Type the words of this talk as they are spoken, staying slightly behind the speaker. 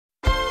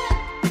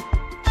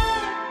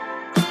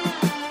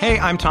Hey,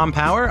 I'm Tom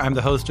Power. I'm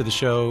the host of the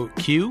show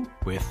Q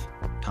with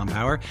Tom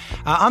Power.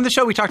 On the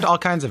show, we talk to all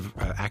kinds of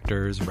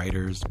actors,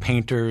 writers,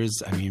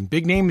 painters. I mean,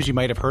 big names you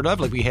might have heard of.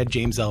 Like we had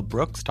James L.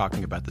 Brooks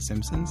talking about The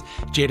Simpsons,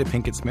 Jada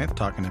Pinkett Smith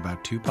talking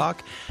about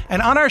Tupac.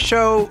 And on our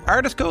show,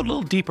 artists go a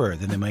little deeper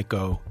than they might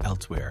go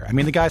elsewhere. I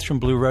mean, the guys from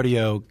Blue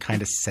Rodeo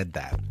kind of said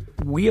that.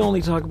 We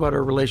only talk about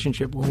our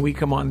relationship when we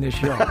come on this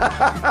show.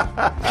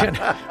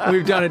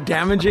 We've done it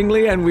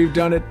damagingly and we've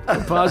done it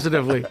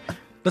positively.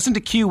 Listen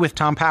to Q with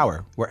Tom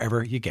Power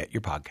wherever you get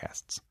your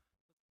podcasts.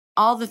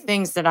 All the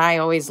things that I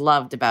always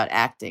loved about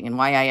acting and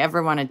why I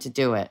ever wanted to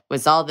do it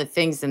was all the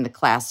things in the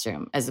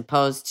classroom as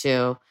opposed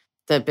to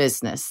the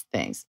business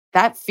things.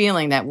 That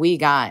feeling that we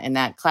got in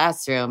that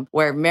classroom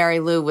where Mary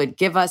Lou would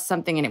give us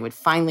something and it would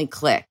finally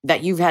click,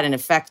 that you've had an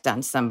effect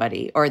on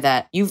somebody or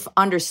that you've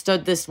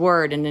understood this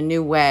word in a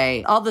new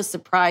way, all the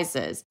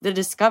surprises, the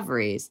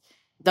discoveries,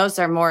 those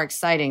are more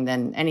exciting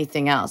than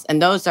anything else.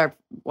 And those are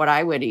what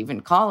I would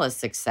even call a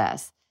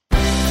success.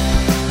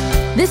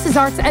 This is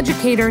Arts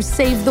Educators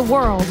Save the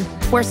World,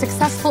 where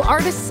successful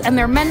artists and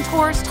their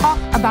mentors talk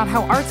about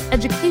how arts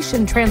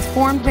education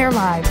transformed their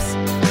lives.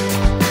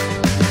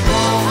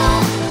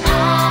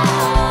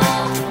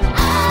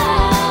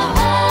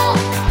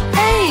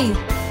 Hey,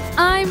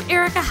 I'm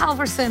Erica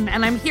Halverson,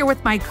 and I'm here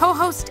with my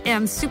co-host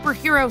and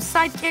superhero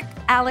sidekick,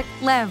 Alec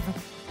Lev.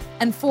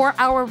 And for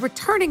our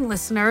returning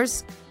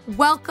listeners,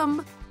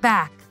 welcome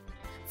back.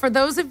 For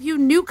those of you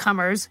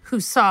newcomers who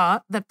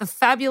saw that the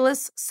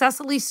fabulous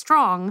Cecily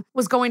Strong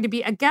was going to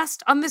be a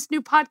guest on this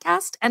new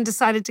podcast and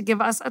decided to give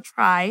us a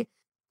try,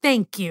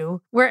 thank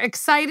you. We're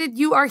excited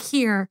you are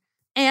here.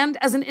 And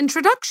as an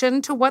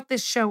introduction to what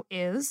this show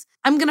is,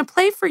 I'm going to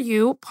play for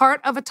you part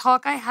of a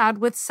talk I had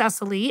with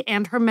Cecily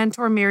and her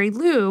mentor, Mary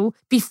Lou,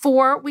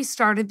 before we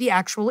started the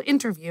actual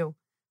interview.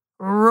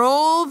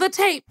 Roll the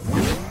tape.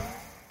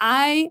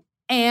 I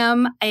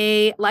am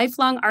a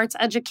lifelong arts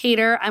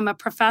educator. I'm a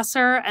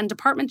professor and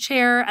department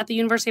chair at the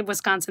University of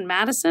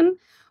Wisconsin-Madison,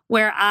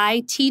 where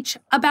I teach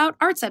about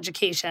arts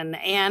education.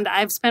 And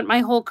I've spent my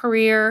whole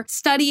career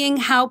studying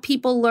how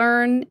people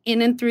learn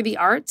in and through the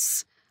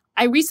arts.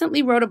 I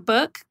recently wrote a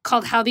book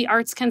called How the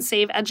Arts Can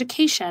Save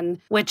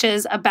Education, which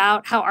is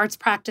about how arts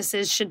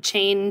practices should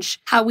change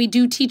how we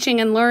do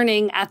teaching and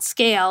learning at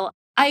scale.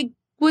 I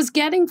was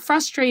getting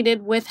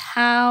frustrated with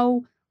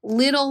how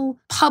little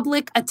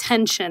public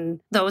attention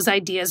those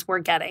ideas were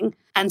getting.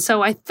 And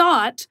so I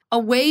thought a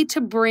way to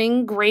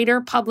bring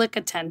greater public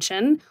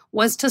attention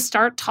was to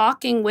start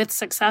talking with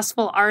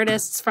successful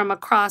artists from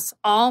across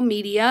all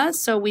media.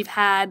 So we've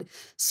had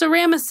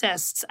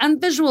ceramicists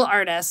and visual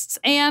artists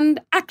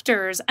and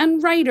actors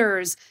and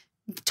writers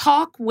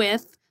talk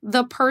with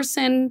the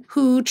person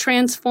who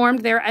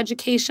transformed their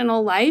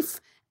educational life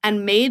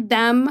and made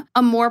them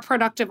a more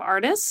productive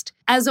artist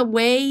as a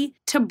way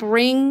to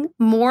bring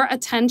more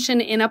attention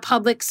in a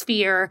public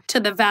sphere to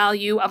the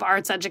value of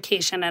arts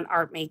education and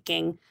art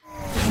making.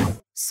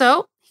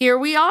 So here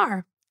we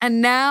are.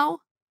 And now,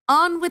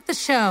 on with the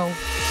show.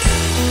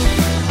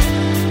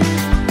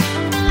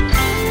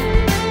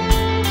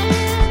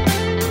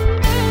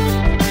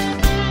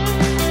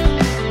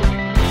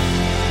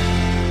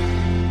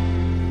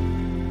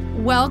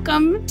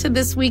 Welcome to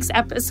this week's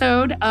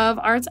episode of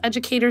Arts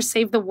Educators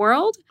Save the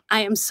World. I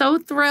am so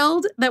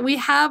thrilled that we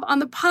have on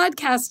the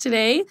podcast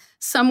today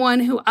someone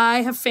who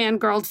I have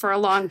fangirled for a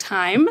long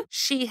time.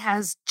 She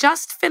has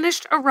just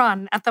finished a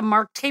run at the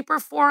Mark Taper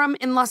Forum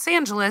in Los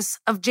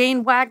Angeles of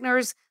Jane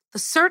Wagner's The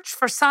Search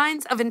for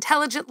Signs of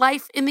Intelligent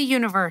Life in the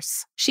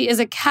Universe. She is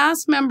a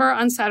cast member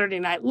on Saturday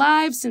Night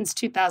Live since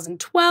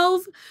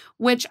 2012,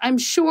 which I'm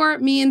sure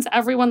means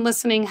everyone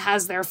listening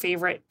has their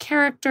favorite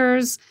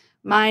characters.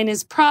 Mine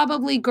is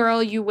probably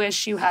girl you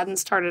wish you hadn't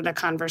started a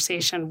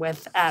conversation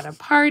with at a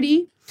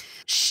party.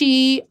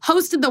 She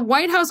hosted the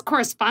White House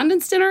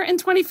Correspondents' Dinner in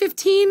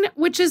 2015,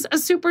 which is a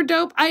super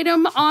dope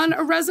item on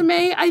a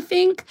resume, I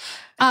think.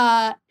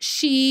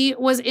 She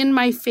was in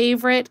my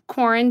favorite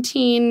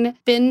quarantine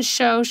binge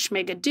show,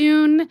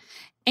 Schmigadoon.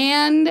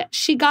 And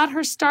she got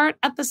her start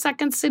at the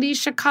Second City,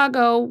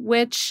 Chicago,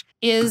 which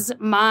is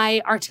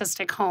my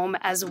artistic home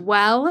as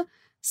well.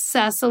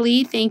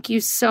 Cecily, thank you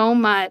so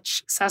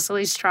much,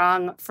 Cecily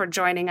Strong, for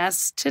joining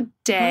us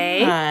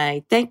today.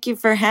 Hi, thank you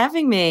for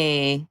having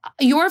me.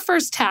 Your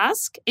first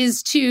task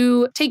is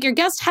to take your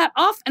guest hat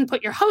off and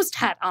put your host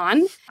hat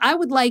on. I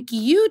would like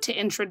you to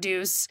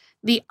introduce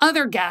the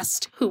other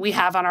guest who we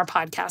have on our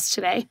podcast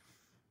today.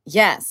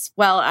 Yes,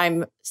 well,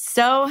 I'm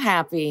so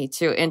happy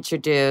to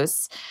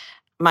introduce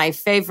my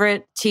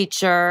favorite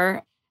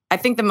teacher. I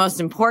think the most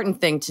important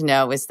thing to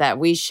know is that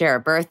we share a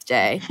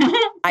birthday.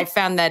 I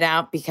found that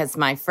out because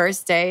my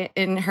first day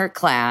in her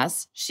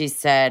class, she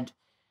said,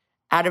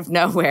 out of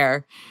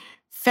nowhere,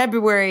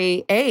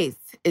 February 8th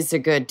is a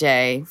good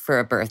day for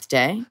a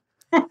birthday.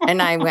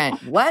 And I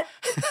went, what?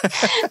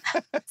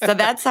 So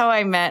that's how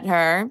I met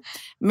her.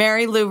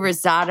 Mary Lou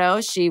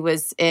Rosato, she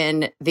was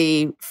in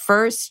the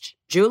first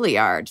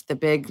Juilliard, the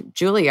big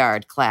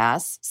Juilliard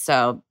class.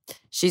 So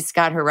she's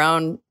got her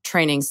own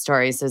training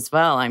stories as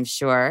well, I'm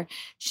sure.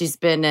 She's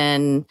been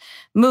in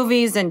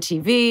movies and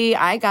TV.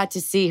 I got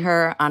to see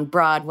her on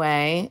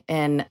Broadway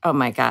in, oh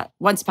my God,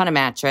 Once Upon a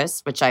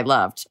Mattress, which I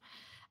loved.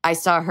 I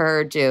saw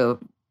her do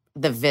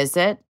The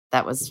Visit.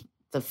 That was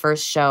the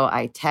first show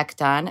I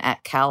teched on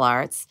at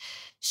CalArts.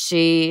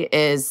 She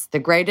is the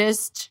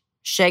greatest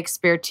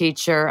Shakespeare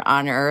teacher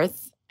on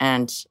earth,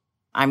 and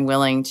I'm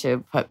willing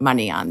to put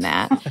money on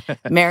that.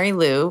 Mary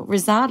Lou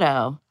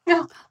Rosato.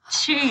 Oh,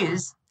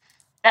 geez,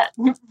 that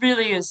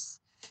really is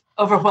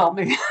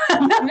overwhelming.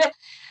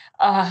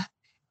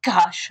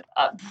 Gosh,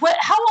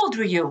 how old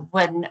were you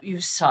when you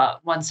saw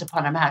Once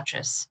Upon a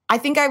Mattress? I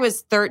think I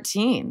was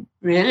 13.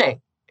 Really?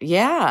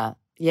 Yeah.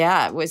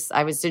 I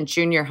was in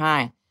junior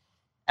high.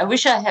 I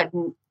wish I had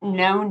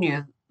known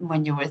you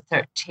when you were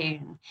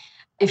 13.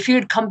 If you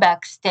had come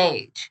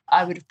backstage,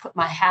 I would have put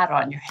my hat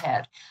on your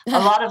head. A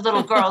lot of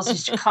little girls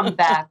used to come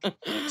back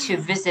to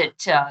visit,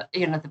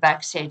 the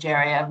backstage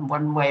area in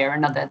one way or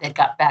another. They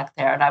got back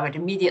there, and I would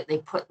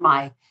immediately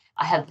I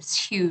had this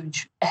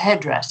huge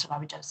headdress, and I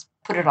would just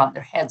put it on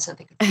their head so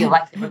they could feel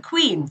like they were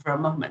queen for a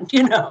moment,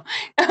 And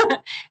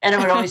I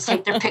would always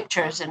take their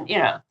pictures, and,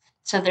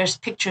 so there's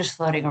pictures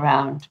floating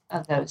around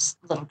of those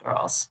little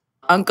girls.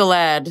 Uncle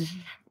Ed.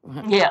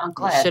 Yeah,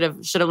 Uncle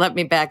Ed. Should have let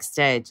me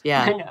backstage.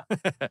 Yeah. I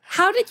know.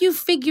 How did you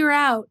figure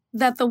out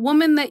that the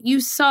woman that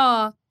you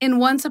saw in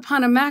Once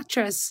Upon a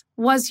Mattress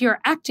was your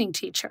acting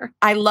teacher?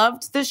 I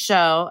loved the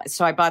show,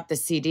 so I bought the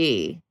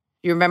CD.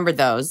 You remember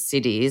those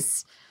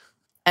CDs?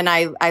 And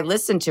I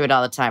listened to it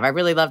all the time. I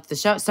really loved the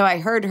show. So I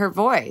heard her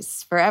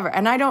voice forever.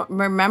 And I don't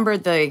remember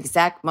the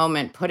exact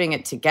moment putting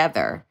it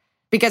together,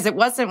 because it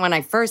wasn't when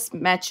I first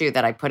met you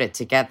that I put it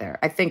together.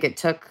 I think it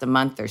took a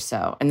month or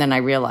so. And then I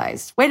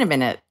realized, wait a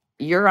minute,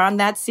 you're on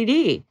that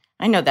CD.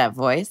 I know that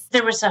voice.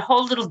 There was a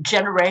whole little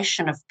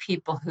generation of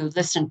people who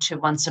listened to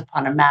Once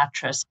Upon a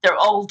Mattress. They're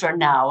older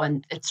now,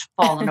 and it's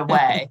fallen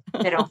away.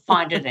 They don't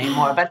find it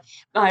anymore. But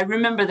I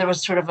remember there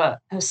was sort of a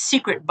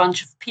secret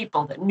bunch of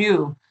people that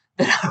knew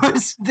that I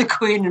was the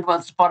queen in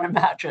Once Upon a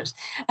Mattress.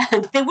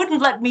 And they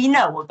wouldn't let me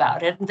know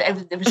about it.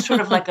 It was sort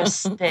of like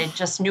they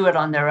just knew it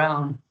on their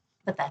own.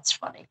 But that's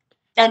funny.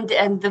 And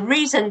the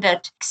reason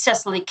that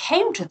Cecily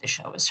came to the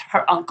show is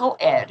her uncle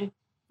Ed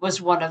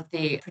was one of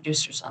the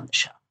producers on the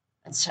show.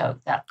 And so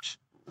that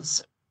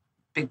was a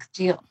big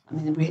deal. I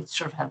mean, we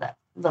sort of had that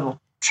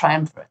little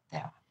triumvirate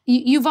there.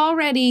 You've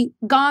already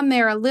gone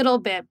there a little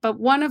bit, but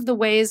one of the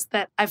ways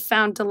that I've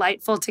found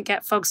delightful to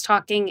get folks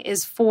talking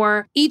is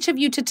for each of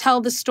you to tell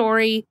the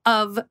story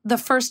of the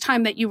first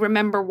time that you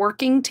remember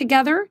working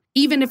together,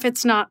 even if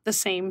it's not the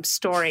same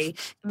story.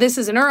 This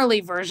is an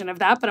early version of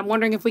that, but I'm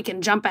wondering if we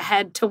can jump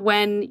ahead to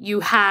when you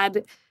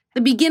had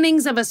the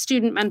beginnings of a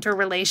student-mentor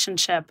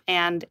relationship,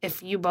 and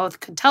if you both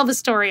could tell the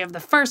story of the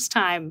first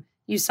time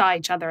you saw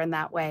each other in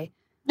that way.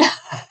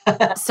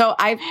 So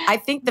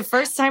I think the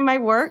first time I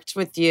worked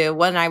with you,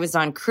 when I was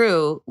on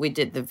crew, we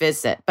did The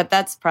Visit. But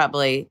that's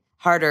probably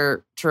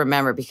harder to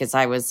remember because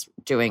I was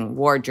doing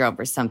wardrobe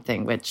or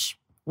something, which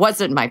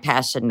wasn't my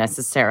passion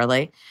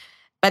necessarily.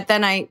 But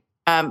then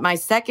my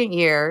second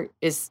year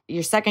is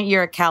your second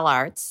year at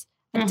CalArts.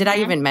 Mm-hmm. Did I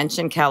even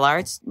mention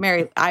CalArts?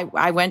 Mary,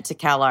 I went to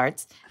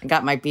CalArts and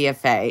got my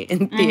BFA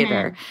in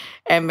theater.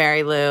 Mm-hmm. And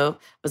Mary Lou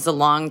was a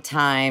long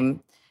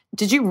time.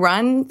 Did you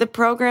run the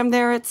program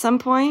there at some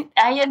point?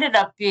 I ended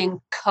up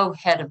being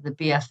co-head of the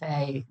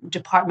BFA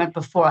department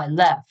before I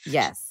left.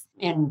 Yes.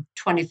 In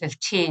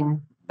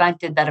 2015. I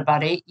did that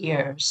about 8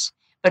 years.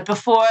 But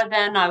before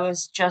then, I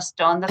was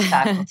just on the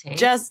faculty.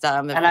 Just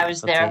on the faculty. And I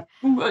was there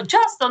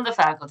just on the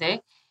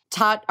faculty.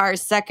 Taught our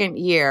second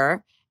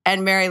year.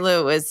 And Mary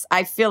Lou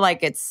I feel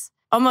like it's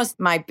almost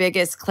my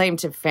biggest claim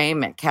to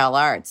fame at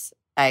CalArts,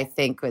 I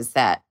think, was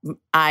that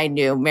I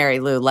knew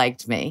Mary Lou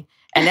liked me.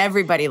 And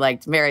everybody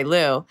liked Mary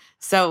Lou.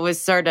 So it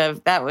was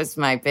that was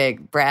my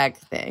big brag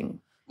thing.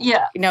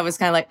 Yeah. It was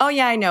kind of like, oh,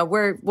 yeah, I know.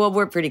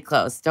 We're pretty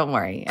close. Don't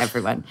worry,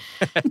 everyone.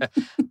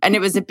 And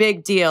it was a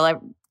big deal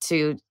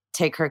to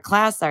take her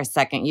class our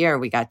second year.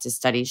 We got to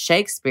study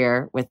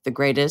Shakespeare with the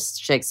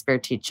greatest Shakespeare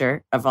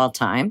teacher of all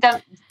time.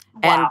 Wow.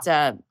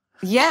 And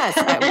yes,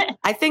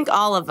 I think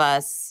all of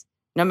us,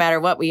 no matter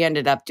what we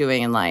ended up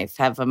doing in life,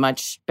 have a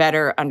much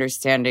better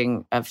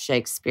understanding of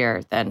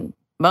Shakespeare than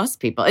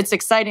most people. It's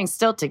exciting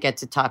still to get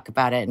to talk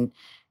about it and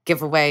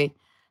give away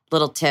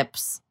little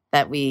tips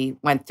that we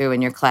went through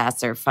in your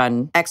class or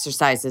fun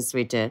exercises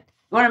we did.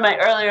 One of my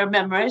earlier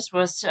memories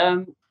was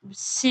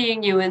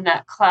seeing you in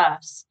that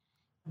class,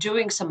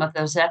 doing some of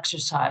those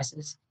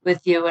exercises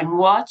with you and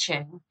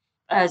watching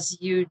as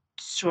you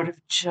sort of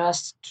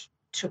just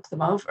took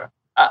them over.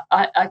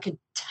 I could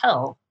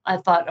tell. I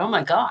thought, oh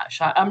my gosh,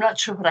 I'm not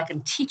sure what I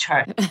can teach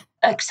her,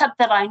 except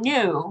that I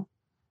knew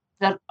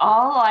that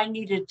all I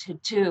needed to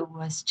do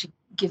was to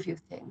give you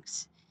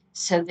things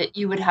so that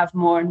you would have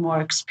more and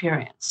more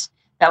experience.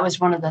 That was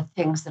one of the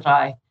things that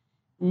I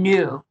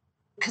knew,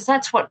 because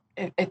that's what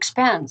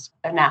expands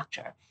an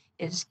actor,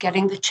 is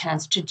getting the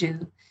chance to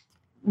do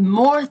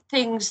more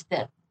things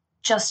that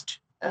just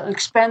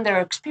expand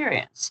their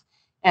experience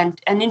and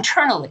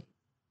internally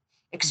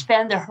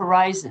expand their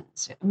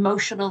horizons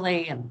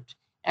emotionally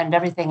and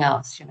everything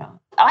else, you know.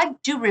 I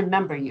do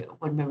remember you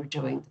when we were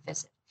doing the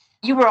visit.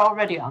 You were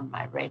already on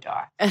my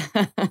radar.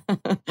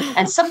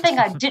 And something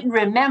I didn't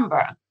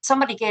remember,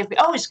 somebody gave me,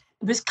 it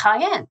was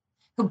Cayenne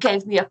who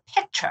gave me a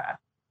picture.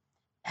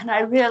 And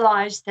I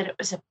realized that it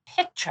was a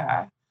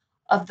picture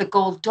of the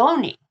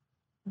Goldoni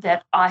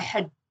that I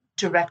had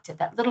directed,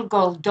 that little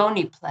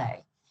Goldoni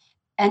play.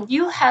 And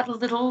you had a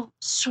little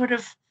sort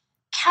of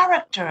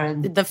character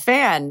in the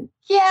fan.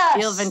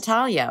 Yes. Il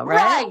Ventaglio,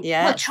 right? Right.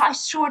 Yes. Which I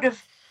sort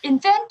of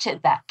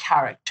invented that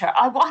character.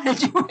 I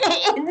wanted you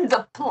in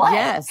the play.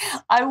 Yes.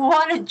 I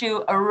wanted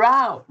you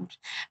around.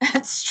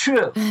 It's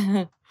true.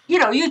 You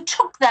know, you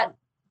took that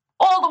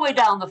all the way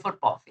down the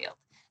football field.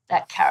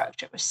 That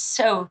character was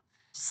so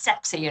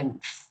sexy and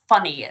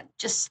funny and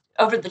just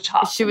over the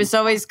top. She was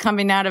always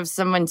coming out of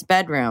someone's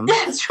bedroom.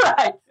 That's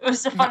right. It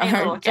was a funny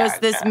little character.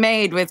 Just this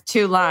maid with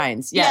 2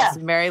 lines. Yes,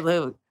 yeah. Mary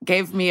Lou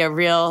gave me a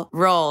real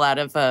role out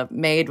of a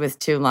maid with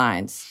 2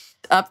 lines.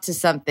 Up to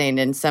something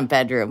in some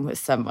bedroom with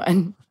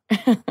someone.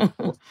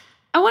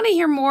 I want to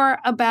hear more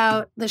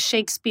about the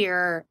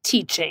Shakespeare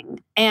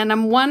teaching. And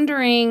I'm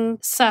wondering,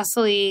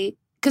 Cecily,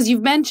 because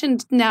you've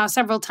mentioned now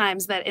several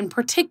times that in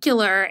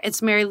particular,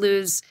 it's Mary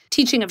Lou's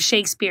teaching of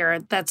Shakespeare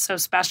that's so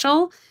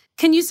special.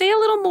 Can you say a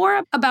little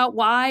more about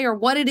why or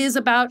what it is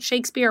about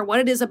Shakespeare, what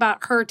it is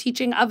about her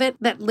teaching of it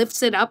that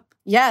lifts it up?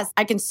 Yes,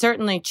 I can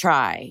certainly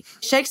try.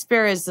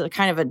 Shakespeare is a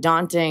kind of a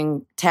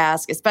daunting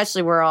task,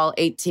 especially we're all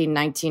 18,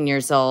 19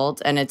 years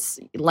old, and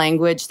it's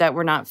language that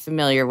we're not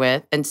familiar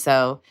with. And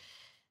so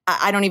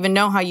I don't even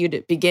know how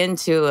you'd begin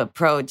to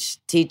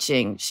approach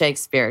teaching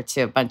Shakespeare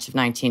to a bunch of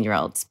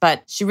 19-year-olds.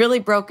 But she really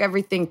broke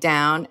everything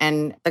down.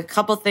 And a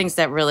couple things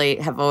that really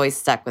have always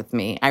stuck with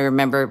me. I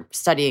remember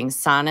studying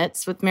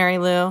sonnets with Mary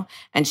Lou,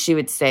 and she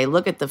would say,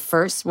 look at the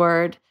first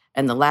word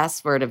and the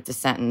last word of the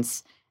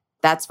sentence.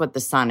 That's what the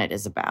sonnet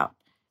is about.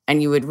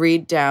 And you would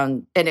read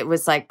down, and it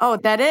was like, oh,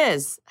 that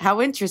is. How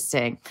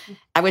interesting.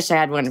 I wish I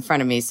had one in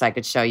front of me so I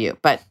could show you.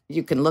 But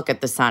you can look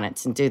at the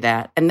sonnets and do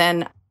that. And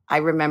then I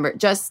remember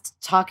just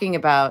talking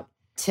about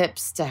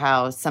tips to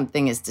how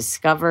something is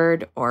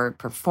discovered or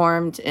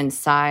performed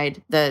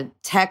inside the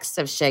text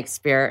of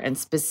Shakespeare, and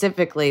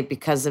specifically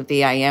because of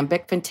the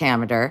iambic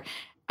pentameter.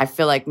 I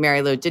feel like,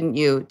 Mary Lou,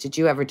 did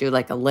you ever do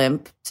like a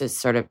limp to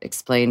sort of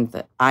explain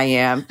the I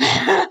am?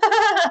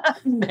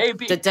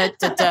 Maybe. Da, da,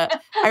 da, da.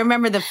 I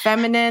remember the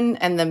feminine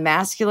and the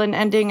masculine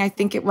ending, I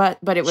think it was,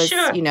 but it was,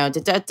 sure. You know, da,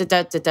 da, da,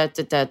 da, da,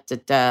 da, da, da,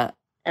 da.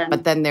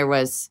 But then there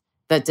was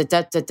the da,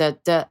 da, da, da,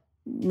 da.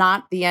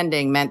 Not the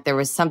ending meant there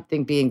was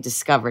something being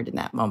discovered in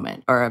that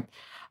moment, or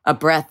a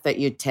breath that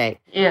you'd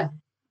take. Yeah,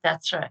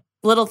 that's right.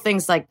 Little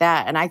things like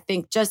that. And I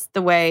think just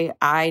the way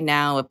I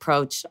now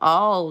approach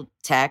all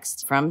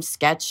text, from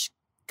sketch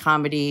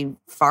comedy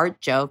fart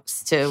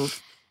jokes to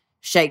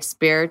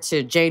Shakespeare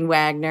to Jane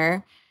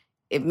Wagner,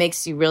 it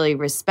makes you really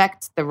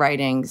respect the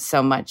writing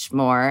so much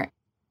more.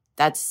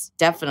 That's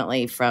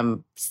definitely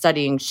from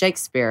studying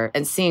Shakespeare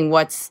and seeing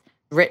what's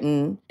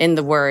written in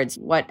the words.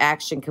 What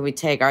action can we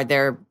take? Are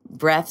there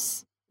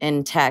breaths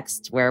in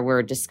text where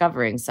we're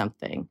discovering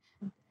something?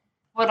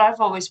 What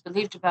I've always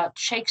believed about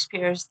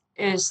Shakespeare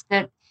is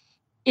that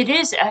it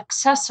is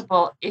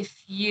accessible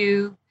if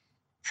you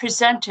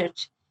present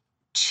it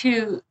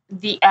to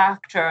the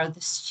actor,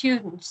 the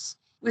students,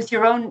 with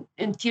your own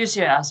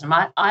enthusiasm.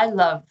 I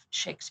love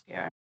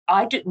Shakespeare.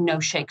 I didn't know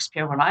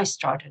Shakespeare when I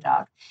started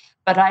out,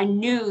 but I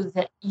knew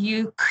that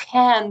you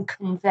can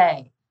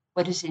convey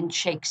what is in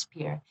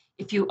Shakespeare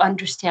if you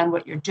understand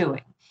what you're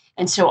doing.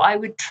 And so I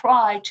would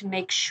try to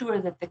make sure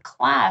that the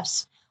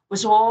class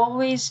was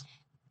always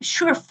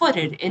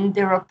sure-footed in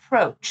their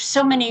approach.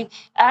 So many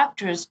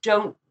actors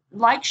don't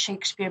like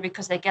Shakespeare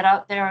because they get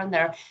out there and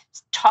they're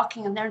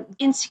talking and they're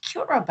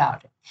insecure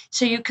about it.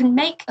 So you can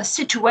make a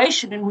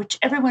situation in which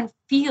everyone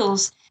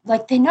feels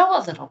like they know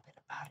a little bit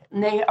about it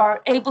and they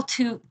are able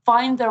to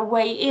find their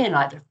way in,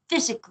 either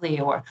physically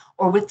or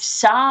with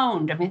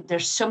sound. I mean,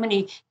 there's so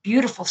many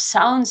beautiful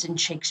sounds in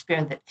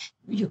Shakespeare that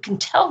you can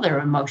tell they're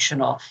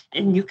emotional,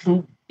 and you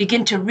can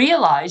begin to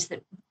realize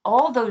that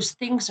all those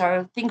things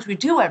are things we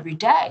do every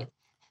day.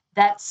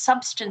 That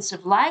substance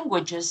of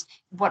language is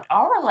what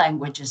our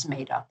language is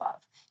made up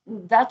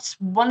of. That's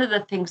one of the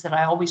things that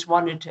I always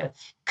wanted to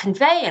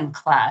convey in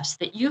class,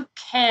 that you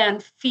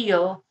can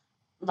feel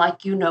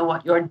like you know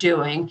what you're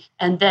doing.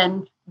 And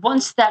then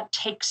once that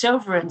takes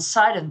over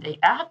inside of the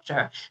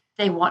actor,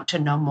 they want to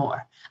know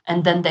more.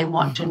 And then they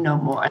want to know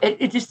more.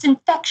 It is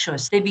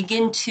infectious. They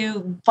begin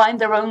to find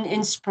their own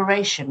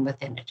inspiration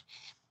within it.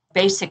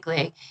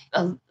 Basically,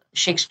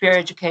 Shakespeare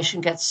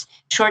education gets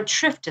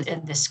short-shrifted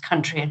in this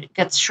country, and it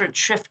gets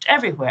short-shrift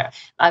everywhere.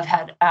 I've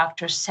had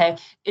actors say,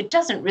 it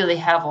doesn't really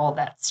have all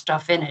that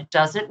stuff in it,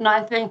 does it? And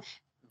I think,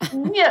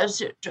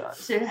 yes, it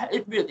does.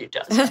 It really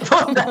does have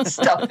all that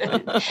stuff in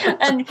it.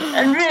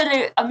 And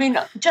really, I mean,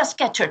 just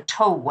get your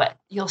toe wet.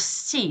 You'll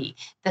see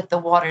that the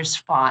water's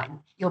fine.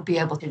 You'll be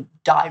able to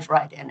dive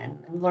right in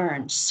and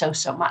learn so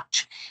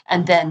much.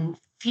 And then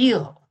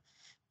feel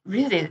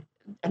really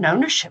an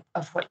ownership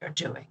of what you're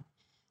doing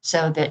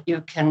so that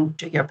you can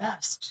do your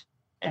best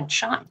and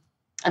shine.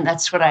 And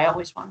that's what I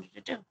always wanted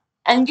to do.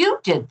 And you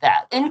did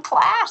that in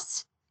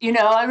class. You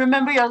know, I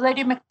remember your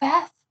Lady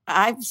Macbeth.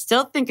 I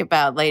still think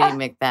about Lady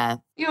Macbeth.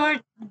 You were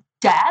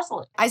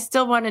dazzling. I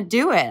still want to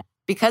do it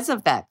because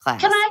of that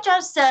class. Can I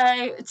just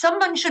say,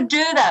 someone should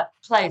do that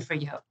play for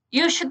you.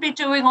 You should be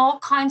doing all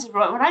kinds of...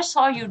 When I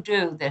saw you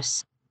do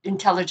this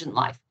Intelligent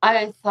Life,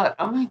 I thought,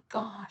 oh my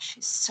gosh,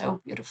 she's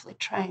so beautifully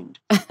trained.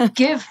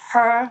 Give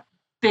her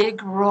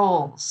big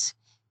roles.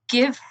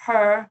 Give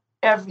her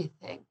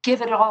everything.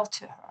 Give it all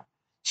to her.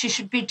 She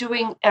should be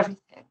doing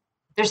everything.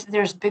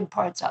 There's big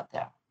parts out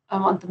there. I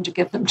want them to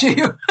give them to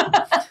you.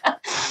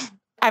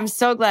 I'm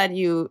so glad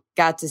you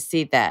got to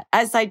see that,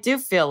 as I do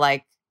feel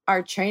like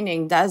our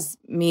training does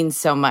mean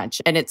so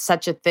much. And it's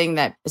such a thing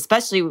that,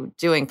 especially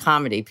doing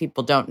comedy,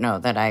 people don't know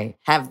that I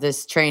have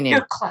this training.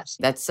 You're classy.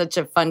 That's such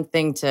a fun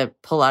thing to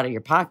pull out of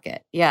your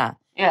pocket. Yeah.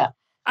 Yeah.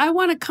 I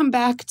want to come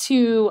back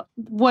to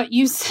what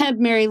you said,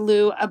 Mary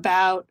Lou,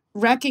 about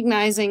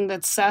recognizing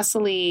that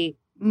Cecily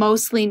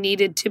mostly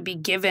needed to be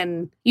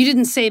given, you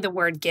didn't say the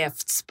word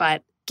gifts,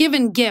 but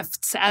given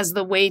gifts as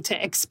the way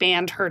to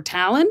expand her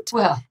talent.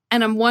 Well,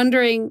 and I'm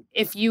wondering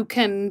if you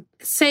can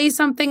say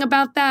something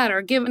about that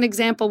or give an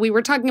example. We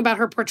were talking about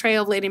her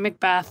portrayal of Lady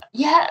Macbeth.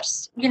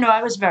 yes. You know,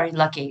 I was very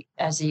lucky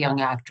as a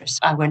young actress.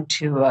 I went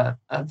to a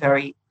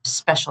very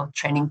special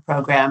training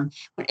program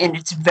in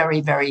its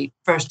very, very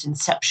first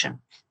inception,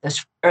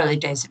 those early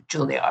days of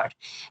Juilliard.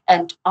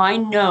 And I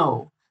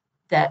know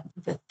that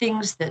the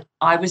things that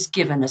I was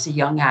given as a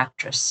young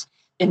actress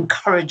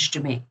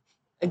encouraged me,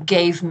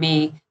 gave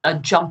me a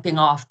jumping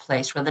off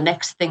place where the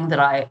next thing that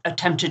I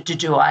attempted to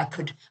do, I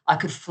could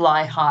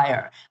fly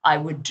higher. I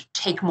would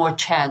take more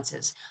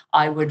chances.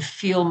 I would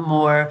feel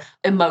more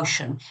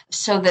emotion,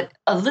 so that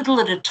a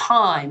little at a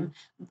time,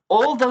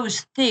 all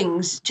those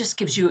things just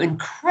gives you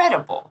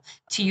incredible,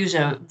 to use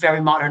a very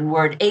modern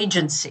word,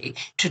 agency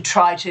to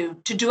try to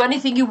do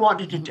anything you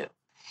wanted to do.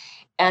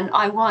 And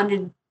I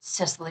wanted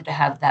Cecily to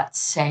have that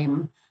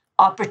same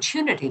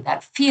opportunity,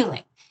 that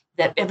feeling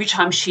that every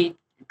time she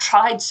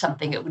tried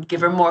something, it would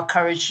give her more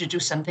courage to do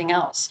something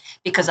else.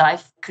 Because I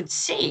could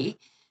see,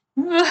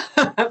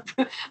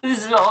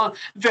 this is all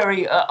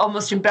very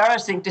almost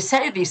embarrassing to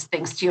say these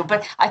things to you,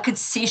 but I could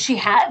see she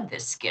had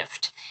this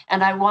gift.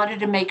 And I wanted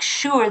to make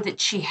sure that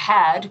she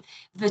had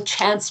the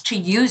chance to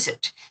use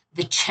it,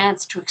 the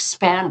chance to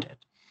expand it.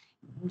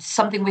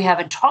 Something we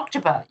haven't talked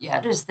about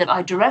yet is that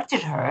I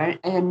directed her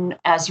in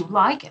As You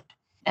Like It.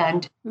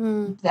 And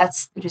it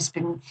has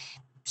been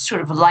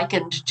sort of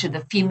likened to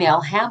the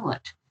female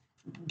Hamlet,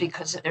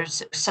 because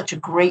there's such a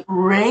great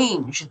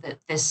range that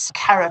this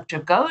character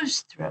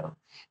goes through.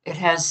 It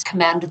has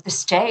commanded the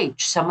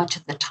stage so much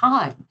of the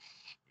time.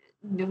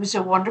 It was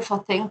a wonderful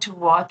thing to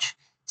watch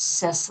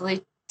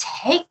Cecily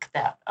take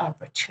that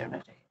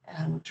opportunity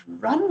and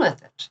run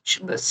with it.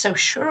 She was so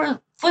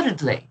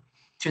sure-footedly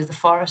through the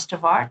forest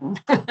of Arden.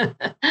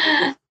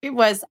 It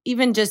was,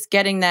 even just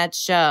getting that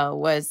show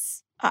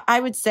was,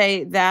 I would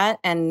say that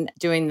and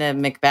doing the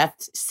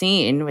Macbeth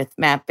scene with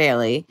Matt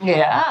Bailey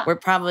were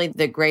probably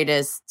the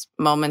greatest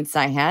moments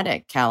I had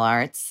at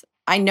CalArts.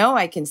 I know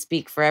I can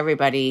speak for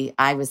everybody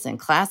I was in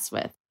class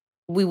with.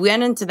 We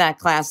went into that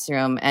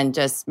classroom and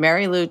just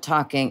Mary Lou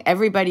talking,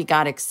 everybody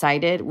got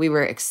excited. We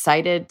were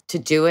excited to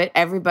do it.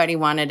 Everybody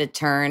wanted to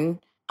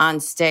turn on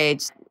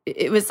stage.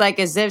 It was like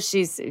as if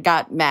she's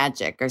got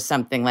magic or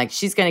something, like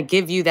she's going to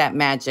give you that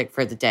magic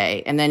for the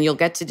day. And then you'll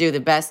get to do the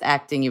best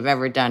acting you've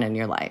ever done in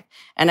your life.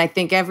 And I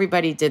think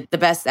everybody did the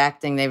best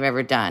acting they've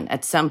ever done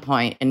at some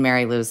point in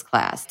Mary Lou's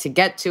class. To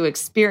get to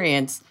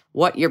experience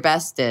what your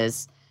best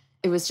is,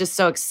 it was just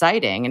so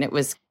exciting. And it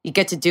was, you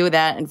get to do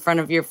that in front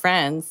of your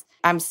friends.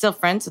 I'm still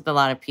friends with a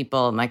lot of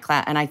people in my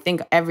class. And I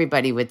think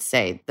everybody would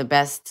say the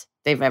best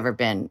they've ever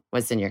been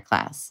was in your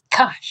class.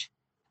 Gosh.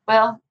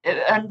 Well,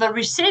 and the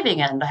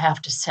receiving end, I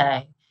have to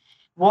say,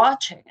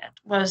 watching it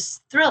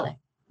was thrilling.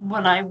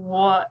 When I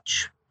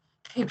watch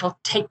people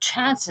take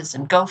chances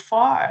and go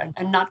far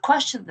and not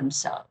question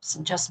themselves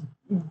and just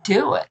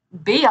do it,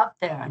 be up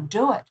there and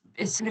do it,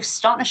 it's an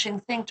astonishing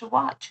thing to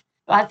watch.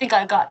 I think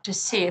I got to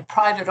see a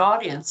private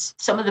audience,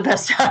 some of the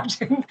best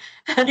acting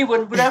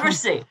anyone would ever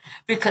see,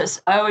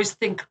 because I always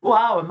think,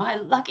 wow, am I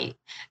lucky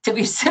to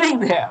be sitting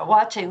there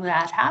watching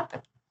that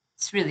happen.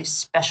 It's really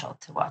special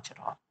to watch it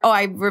all. Oh,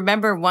 I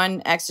remember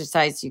one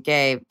exercise you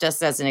gave,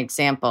 just as an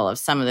example of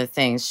some of the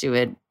things she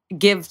would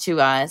give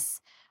to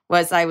us,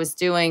 was I was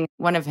doing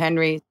one of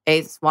Henry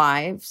VIII's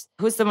wives.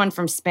 Who's the one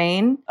from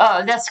Spain?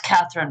 Oh, that's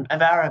Catherine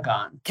of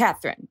Aragon.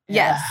 Catherine,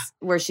 yes,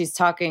 where she's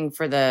talking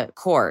for the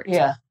court.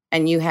 Yeah.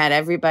 And you had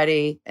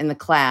everybody in the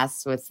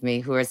class with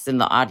me who was in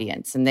the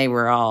audience, and they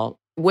were all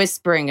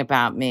whispering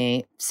about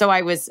me. So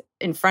I was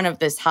in front of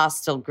this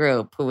hostile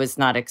group who was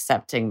not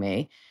accepting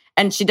me.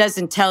 And she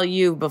doesn't tell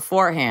you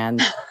beforehand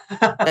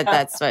that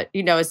that's what,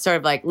 it's sort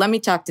of like, let me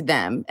talk to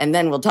them and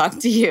then we'll talk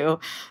to you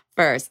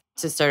first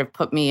to sort of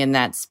put me in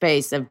that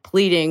space of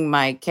pleading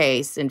my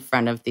case in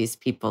front of these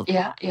people.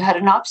 Yeah, you had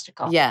an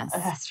obstacle. Yes.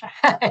 That's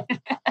right.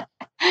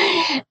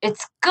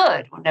 It's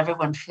good when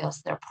everyone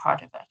feels they're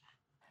part of it.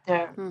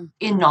 They're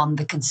in on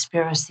the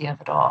conspiracy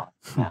of it all.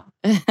 Yeah.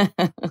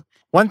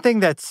 One thing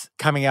that's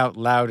coming out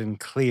loud and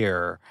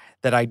clear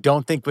that I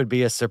don't think would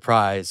be a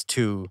surprise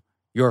to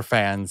your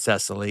fans,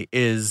 Cecily,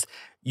 is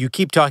you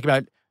keep talking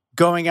about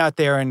going out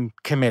there and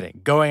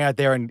committing, going out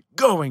there and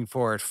going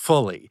for it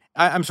fully.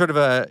 I'm sort of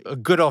a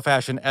good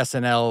old-fashioned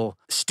SNL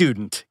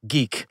student,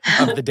 geek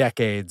of the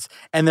decades.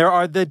 And there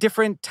are the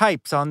different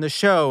types on the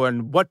show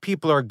and what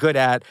people are good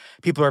at.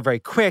 People who are very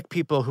quick,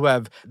 people who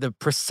have the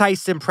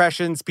precise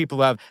impressions, people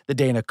who have the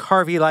Dana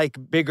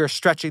Carvey-like, bigger,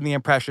 stretching the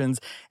impressions.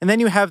 And then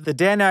you have the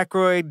Dan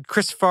Aykroyd,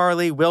 Chris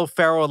Farley, Will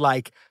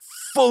Ferrell-like,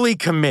 fully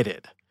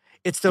committed.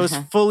 It's those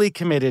fully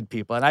committed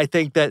people. And I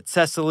think that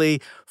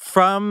Cecily,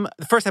 from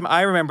the first time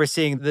I remember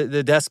seeing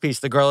the desk piece,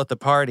 The Girl at the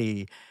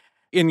Party,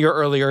 in your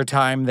earlier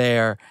time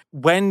there,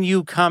 when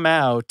you come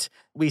out,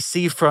 we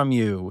see from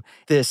you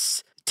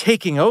this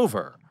taking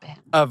over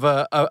of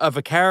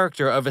a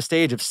character, of a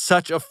stage, of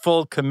such a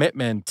full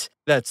commitment.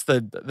 That's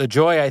the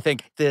joy, I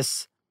think,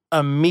 this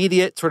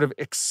immediate sort of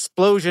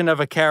explosion of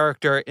a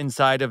character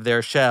inside of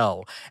their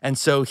shell. And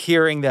so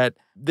hearing that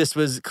this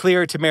was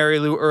clear to Mary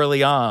Lou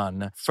early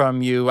on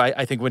from you,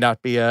 I think would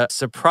not be a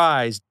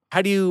surprise.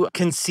 How do you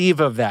conceive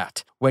of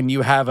that when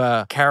you have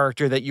a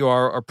character that you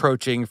are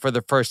approaching for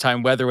the first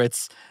time, whether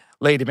it's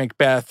Lady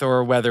Macbeth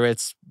or whether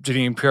it's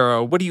Janine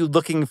Pirro? What are you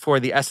looking for,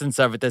 the essence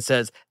of it that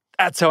says,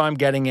 that's how I'm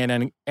getting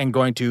in and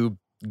going to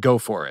go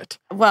for it?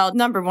 Well,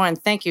 number one,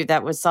 thank you.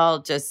 That was all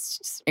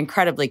just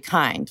incredibly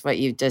kind, what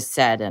you just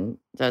said. And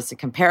those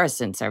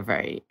comparisons are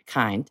very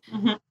kind.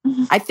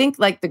 I think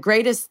like the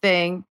greatest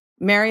thing,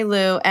 Mary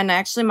Lou, and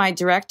actually my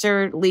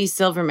director, Lee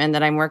Silverman,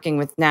 that I'm working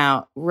with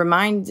now,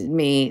 reminded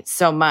me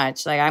so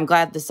much. Like, I'm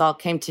glad this all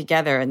came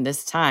together in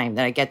this time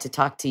that I get to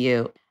talk to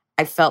you.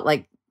 I felt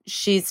like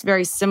she's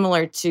very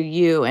similar to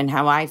you and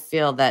how I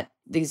feel that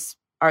these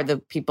are the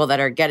people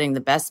that are getting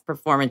the best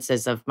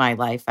performances of my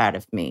life out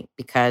of me,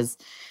 because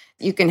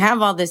you can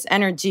have all this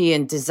energy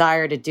and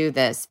desire to do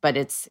this, but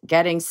it's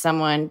getting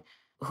someone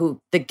who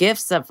the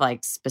gifts of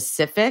like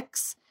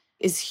specifics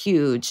is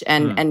huge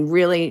and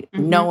really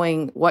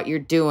knowing what you're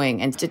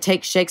doing, and to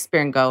take Shakespeare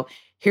and go,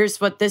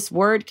 here's what this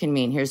word can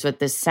mean. Here's what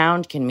this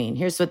sound can mean.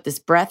 Here's what this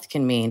breath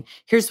can mean.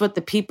 Here's what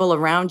the people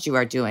around you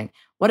are doing.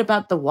 What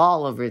about the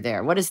wall over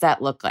there? What does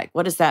that look like?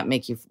 What does that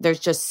make you? There's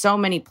just so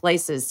many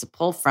places to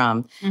pull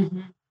from.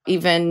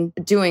 Even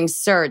doing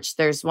Search,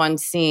 there's one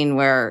scene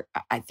where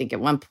I think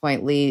at one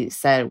point Lee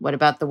said, what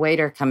about the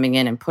waiter coming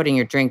in and putting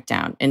your drink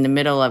down in the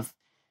middle of,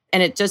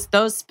 and it just,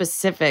 those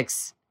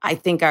specifics, I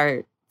think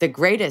are the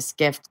greatest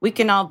gift. We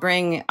can all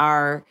bring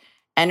our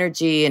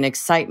energy and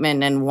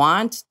excitement and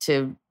want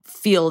to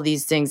feel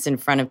these things in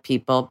front of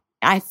people.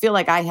 I feel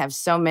like I have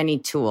so many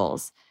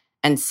tools,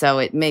 and so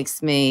it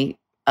makes me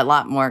a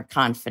lot more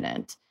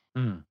confident.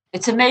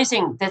 It's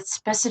amazing that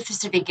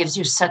specificity gives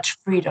you such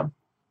freedom.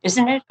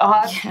 Isn't it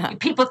odd? Yeah.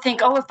 People think,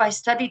 oh, if I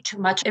study too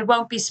much, it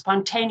won't be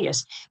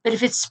spontaneous. But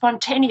if it's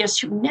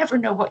spontaneous, you never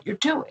know what you're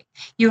doing.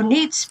 You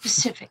need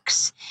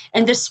specifics.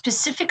 And the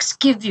specifics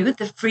give you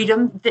the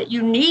freedom that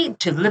you need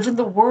to live in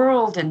the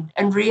world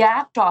and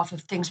react off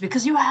of things,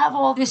 because you have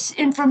all this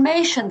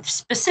information,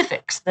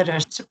 specifics that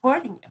are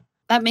supporting you.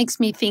 That makes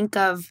me think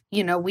of,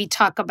 we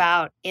talk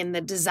about in the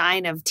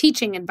design of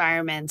teaching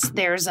environments,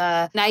 there's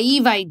a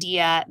naive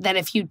idea that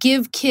if you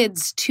give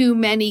kids too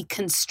many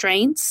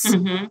constraints,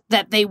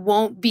 that they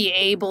won't be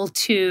able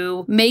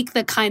to make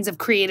the kinds of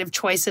creative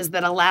choices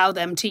that allow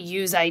them to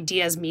use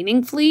ideas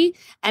meaningfully.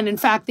 And in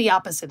fact, the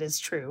opposite is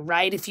true,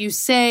 right? If you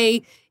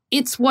say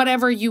it's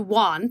whatever you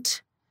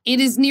want, it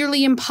is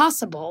nearly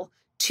impossible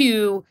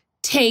to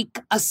take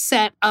a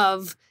set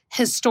of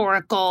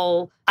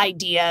historical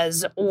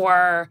ideas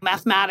or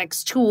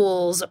mathematics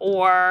tools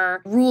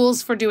or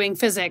rules for doing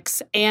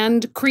physics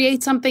and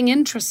create something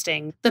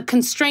interesting. The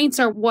constraints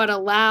are what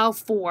allow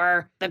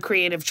for the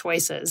creative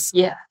choices.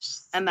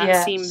 Yes. And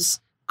that seems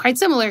quite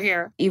similar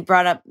here. You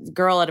brought up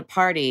Girl at a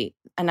Party,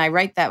 and I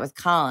write that with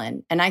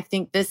Colin. And I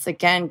think this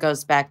again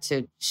goes back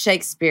to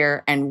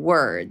Shakespeare and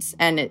words.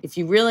 And if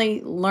you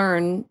really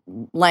learn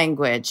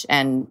language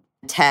and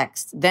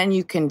text, then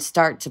you can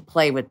start to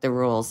play with the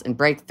rules and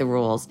break the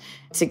rules.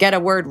 To get a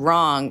word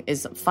wrong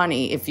is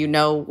funny if you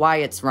know why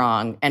it's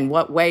wrong and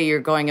what way you're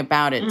going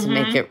about it to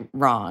make it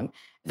wrong.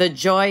 The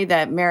joy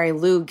that Mary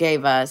Lou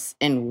gave us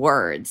in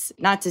words,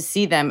 not to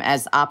see them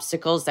as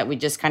obstacles that we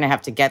just kind of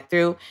have to get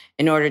through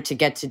in order to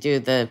get to do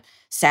the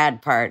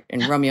sad part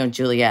in Romeo and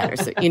Juliet, or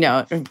so,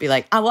 it'd be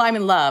like, oh, well, I'm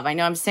in love. I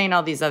know I'm saying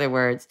all these other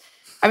words.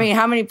 I mean,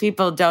 how many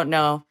people don't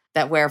know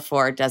that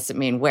wherefore doesn't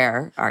mean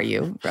where are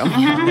you,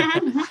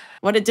 Romeo?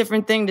 What a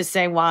different thing to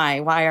say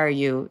why. Why are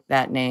you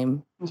that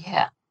name?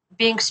 Yeah.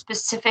 Being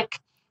specific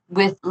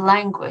with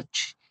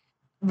language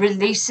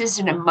releases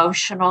an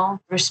emotional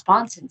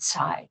response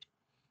inside.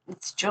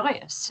 It's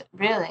joyous,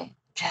 really.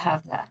 to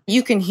have that.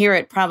 You can hear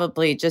it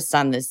probably just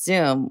on the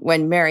Zoom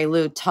when Mary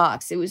Lou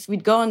talks.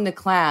 We'd go into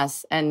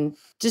class and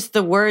just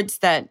the words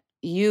that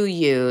you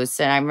use.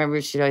 And I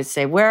remember she'd always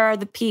say, "Where are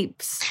the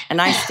peeps?"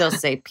 And I still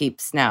say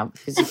peeps now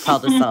because you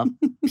called us all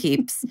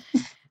peeps.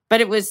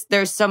 But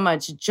there's so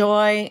much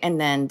joy and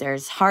then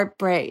there's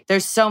heartbreak.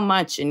 There's so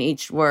much in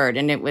each word.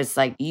 And it was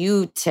like,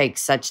 you take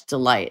such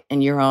delight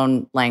in your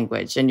own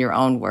language and your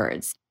own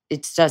words.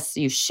 It's just,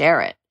 you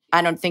share it.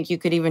 I don't think you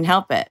could even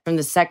help it. From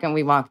the second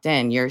we walked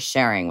in, you're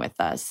sharing with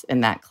us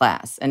in that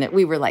class. And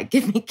we were like,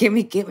 give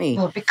me.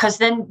 Well, because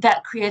then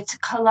that creates a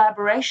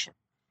collaboration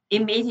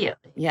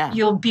immediately. Yeah.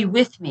 You'll be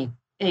with me.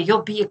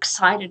 You'll be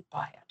excited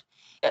by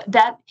it.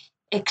 That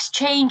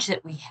exchange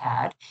that we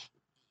had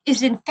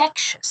is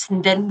infectious.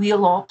 And then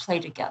we'll all play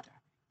together,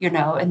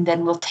 and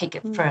then we'll take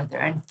it further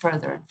and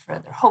further and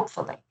further,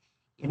 hopefully,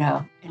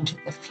 into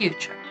the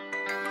future.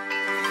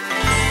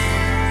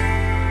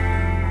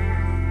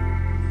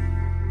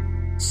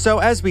 So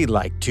as we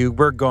like to,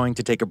 we're going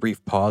to take a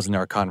brief pause in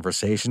our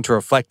conversation to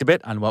reflect a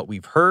bit on what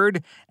we've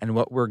heard and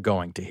what we're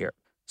going to hear.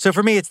 So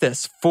for me, it's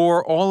this.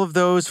 For all of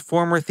those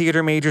former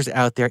theater majors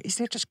out there,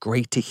 isn't it just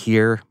great to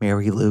hear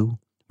Mary Lou?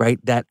 Right?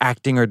 That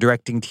acting or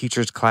directing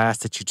teacher's class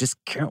that you just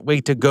can't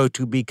wait to go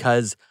to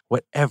because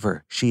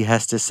whatever she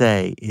has to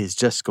say is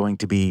just going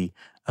to be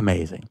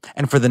amazing.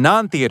 And for the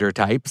non-theater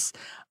types,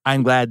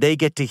 I'm glad they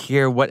get to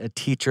hear what a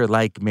teacher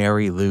like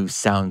Mary Lou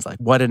sounds like,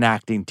 what an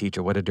acting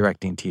teacher, what a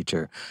directing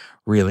teacher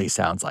really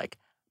sounds like.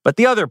 But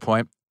the other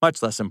point,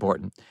 much less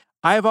important,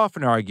 I've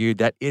often argued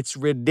that it's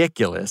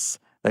ridiculous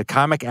that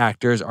comic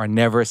actors are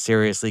never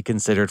seriously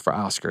considered for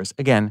Oscars.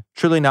 Again,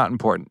 truly not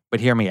important, but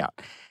hear me out.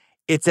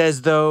 It's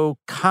as though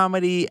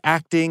comedy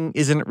acting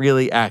isn't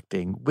really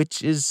acting,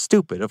 which is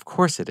stupid. Of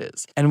course it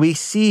is. And we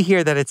see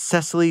here that it's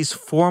Cecily's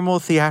formal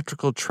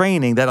theatrical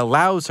training that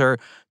allows her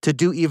to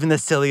do even the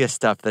silliest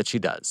stuff that she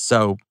does.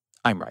 So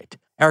I'm right.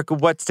 Erica,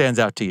 what stands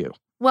out to you?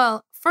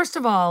 Well, first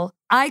of all,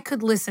 I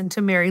could listen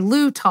to Mary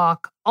Lou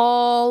talk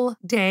all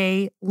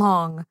day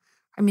long.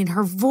 I mean,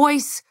 her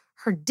voice,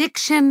 her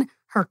diction,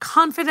 her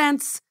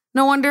confidence.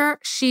 No wonder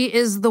she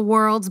is the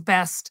world's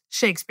best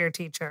Shakespeare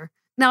teacher.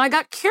 Now, I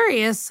got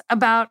curious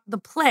about the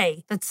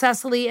play that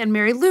Cecily and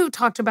Mary Lou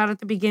talked about at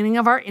the beginning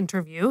of our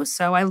interview,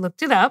 so I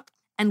looked it up,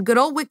 and good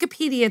old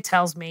Wikipedia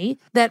tells me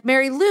that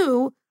Mary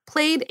Lou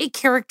played a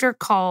character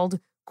called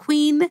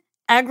Queen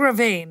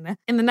Agravain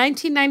in the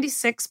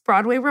 1996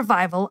 Broadway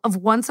revival of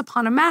Once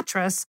Upon a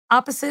Mattress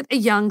opposite a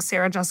young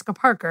Sarah Jessica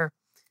Parker.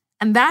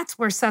 And that's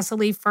where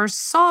Cecily first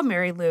saw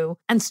Mary Lou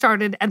and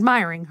started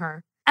admiring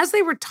her. As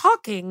they were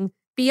talking,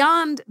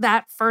 beyond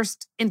that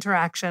first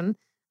interaction,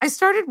 I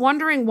started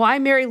wondering why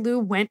Mary Lou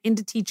went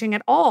into teaching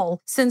at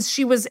all, since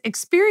she was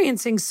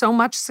experiencing so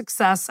much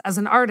success as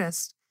an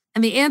artist.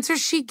 And the answer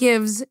she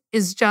gives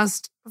is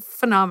just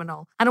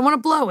phenomenal. I don't want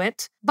to blow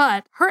it,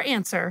 but her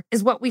answer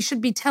is what we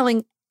should be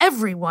telling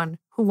everyone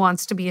who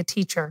wants to be a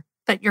teacher,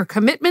 that your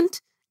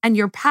commitment and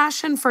your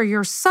passion for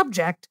your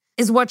subject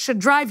is what should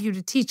drive you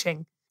to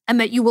teaching, and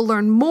that you will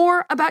learn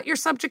more about your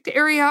subject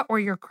area or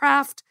your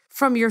craft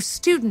from your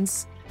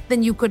students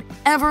than you could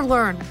ever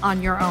learn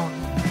on your own.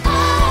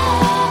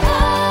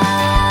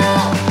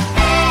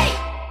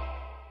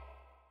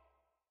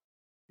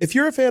 If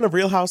you're a fan of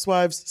Real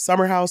Housewives,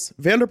 Summer House,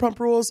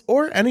 Vanderpump Rules,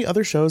 or any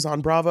other shows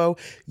on Bravo,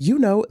 you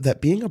know that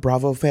being a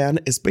Bravo fan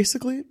is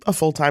basically a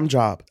full-time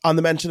job. On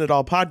the Mention It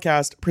All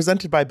podcast,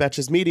 presented by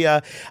Betches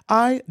Media,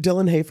 I,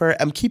 Dylan Hafer,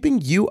 am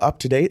keeping you up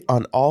to date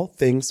on all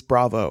things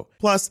Bravo.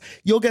 Plus,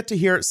 you'll get to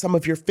hear some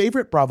of your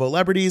favorite Bravo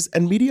celebrities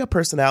and media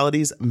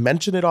personalities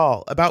mention it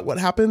all about what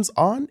happens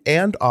on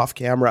and off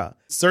camera.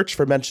 Search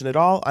for Mention It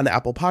All on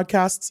Apple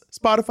Podcasts,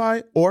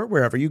 Spotify, or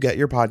wherever you get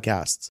your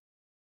podcasts.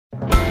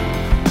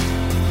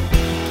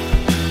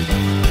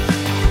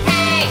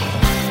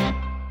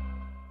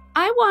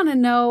 I want to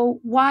know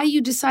why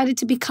you decided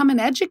to become an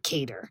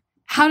educator.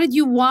 How did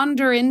you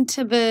wander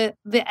into the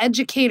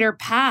educator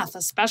path,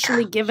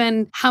 especially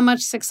given how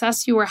much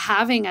success you were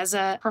having as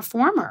a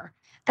performer?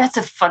 That's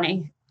a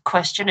funny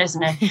question,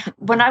 isn't it?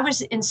 When I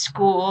was in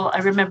school, I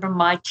remember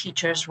my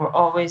teachers were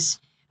always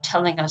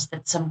telling us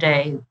that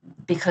someday,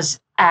 because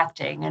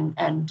acting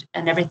and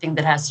everything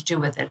that has to do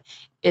with it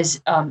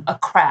is a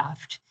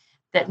craft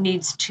that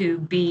needs to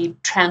be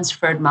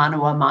transferred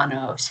mano a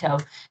mano. So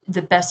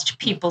the best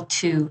people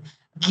to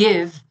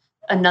give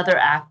another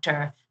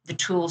actor the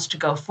tools to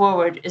go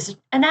forward is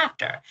an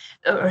actor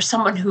or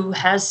someone who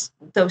has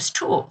those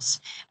tools.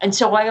 And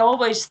so I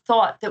always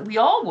thought that we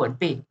all would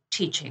be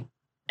teaching.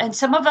 And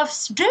some of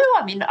us do.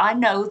 I mean, I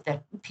know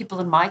that people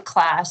in my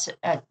class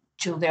at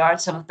Juilliard,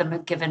 some of them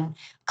have given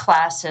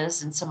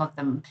classes and some of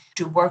them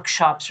do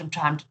workshops from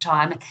time to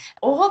time.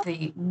 All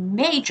the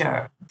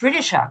major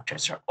British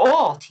actors are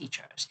all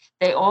teachers.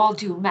 They all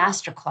do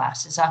master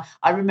classes.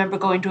 I remember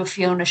going to a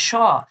Fiona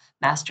Shaw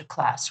master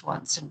class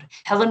once, and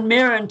Helen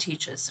Mirren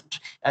teaches,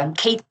 and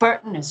Kate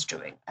Burton is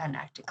doing an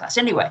acting class.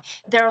 Anyway,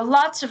 there are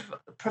lots of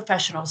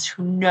professionals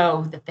who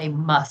know that they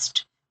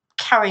must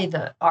carry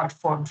the art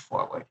form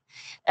forward.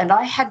 And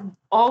I had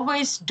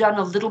always done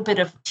a little bit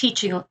of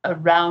teaching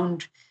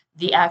around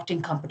the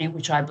acting company,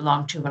 which I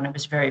belonged to when I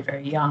was very,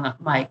 very young.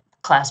 My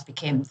class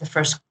became the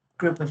first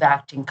group of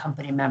acting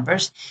company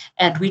members,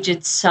 and we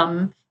did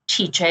some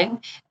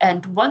teaching.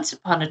 And once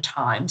upon a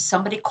time,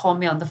 somebody called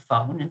me on the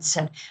phone and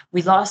said,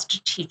 we lost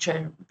a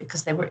teacher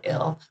because they were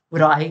ill.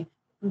 Would I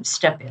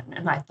step in?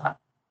 And I thought,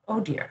 oh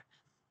dear.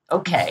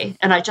 Okay.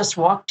 And I just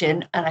walked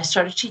in and I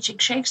started teaching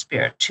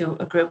Shakespeare to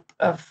a group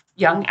of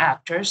young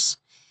actors.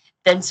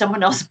 Then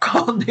someone else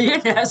called me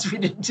and asked me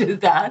to do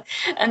that.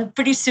 And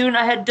pretty soon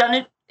I had done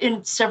it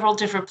in several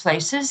different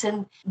places.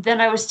 And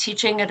then I was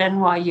teaching at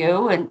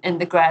NYU and in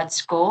the grad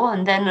school.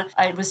 And then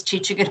I was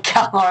teaching at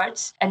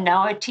CalArts. And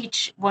now I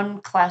teach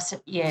one class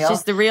at Yale.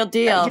 She's the real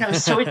deal.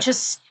 So it's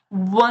just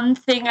one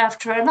thing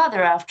after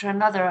another, after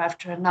another,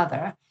 after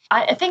another.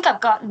 I think I've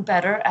gotten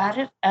better at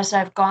it as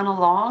I've gone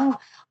along.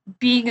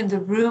 Being in the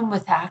room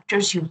with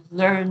actors, you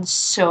learn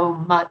so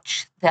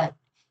much that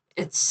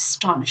it's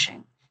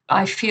astonishing.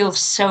 I feel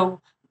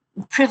so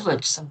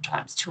privileged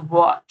sometimes to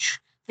watch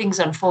things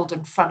unfold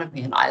in front of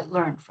me, and I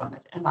learn from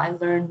it. And I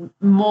learn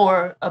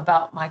more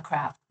about my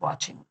craft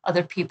watching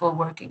other people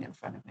working in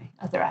front of me,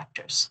 other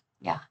actors.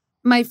 Yeah.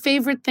 My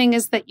favorite thing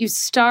is that you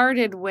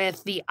started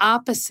with the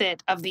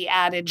opposite of the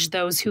adage,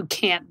 those who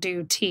can't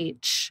do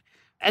teach,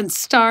 and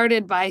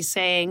started by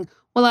saying,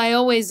 well, I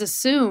always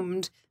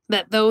assumed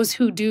that those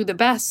who do the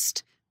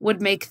best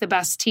would make the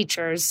best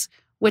teachers,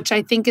 which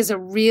I think is a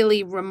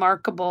really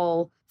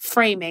remarkable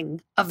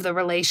framing of the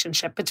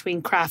relationship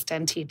between craft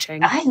and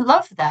teaching. I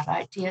love that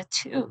idea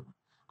too.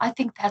 I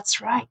think that's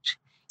right.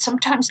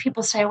 Sometimes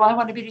people say, well, I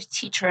want to be a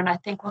teacher. And I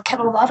think, well, get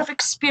a lot of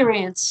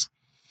experience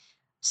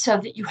so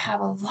that you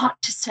have a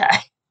lot to say.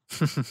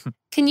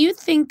 Can you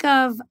think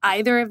of,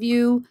 either of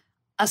you,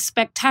 a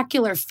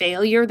spectacular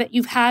failure that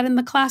you've had in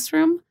the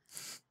classroom?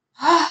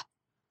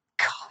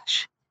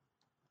 Gosh,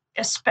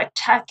 a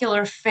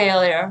spectacular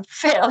failure.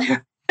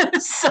 Failure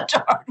is such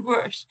a hard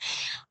word.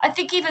 I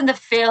think even the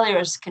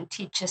failures can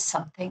teach us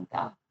something,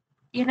 though.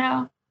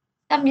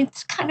 I mean,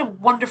 it's kind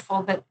of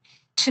wonderful that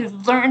to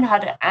learn how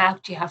to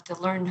act, you have to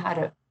learn how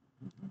to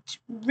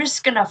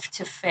risk enough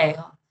to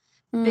fail,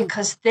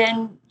 because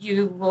then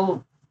you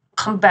will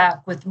come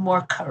back with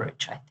more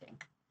courage, I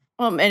think.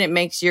 Well, and it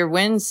makes your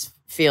wins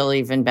feel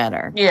even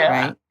better.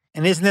 Yeah. Right?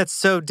 And isn't that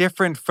so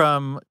different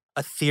from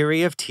a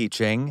theory of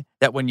teaching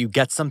that when you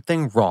get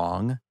something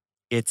wrong,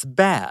 it's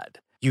bad?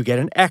 You get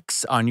an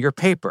X on your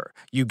paper.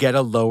 You get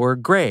a lower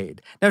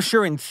grade. Now,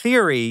 sure, in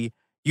theory,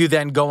 you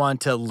then go on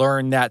to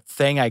learn that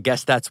thing. I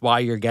guess that's why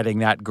you're getting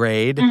that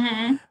grade.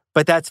 Mm-hmm.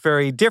 But that's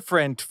very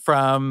different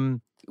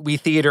from we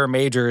theater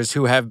majors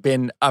who have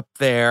been up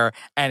there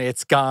and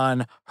it's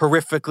gone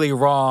horrifically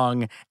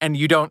wrong and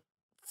you don't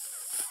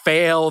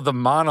fail the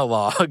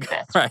monologue,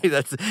 right?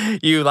 That's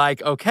you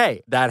like,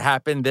 okay, that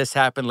happened, this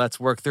happened, let's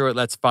work through it,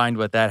 let's find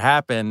what that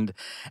happened.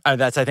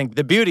 That's, I think,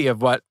 the beauty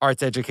of what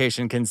arts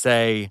education can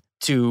say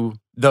to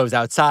those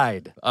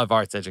outside of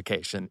arts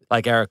education.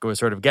 Like Erica was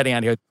sort of getting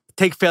at here,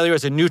 take failure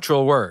as a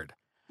neutral word,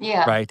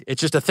 right?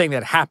 It's just a thing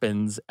that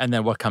happens and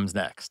then what comes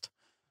next.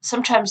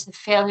 Sometimes the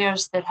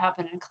failures that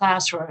happen in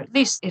class, or at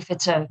least if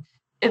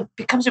it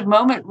becomes a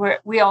moment where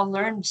we all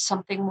learn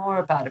something more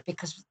about it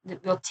because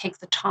we'll take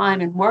the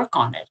time and work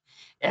on it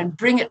and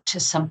bring it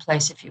to some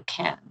place if you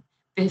can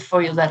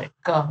before you let it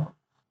go.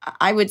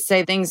 I would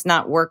say things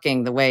not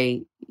working the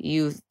way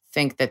you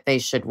think that they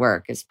should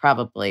work is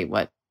probably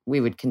what we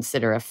would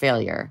consider a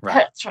failure. Right.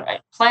 That's right.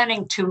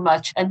 Planning too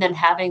much and then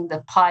having the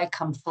pie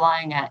come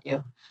flying at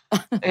you.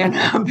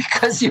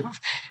 Because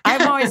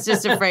I'm always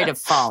just afraid of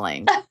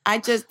falling.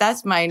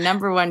 That's my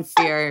number one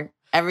fear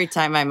every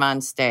time I'm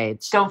on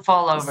stage. Don't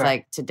fall over. It's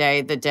like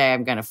today, the day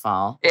I'm going to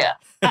fall. Yeah.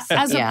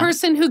 As a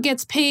person who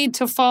gets paid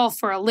to fall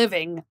for a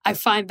living, I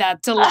find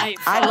that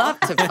delightful. I love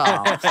to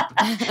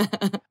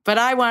fall. But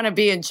I want to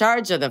be in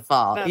charge of the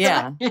fall.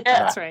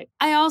 That's right.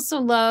 I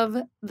also love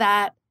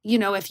that,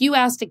 if you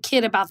asked a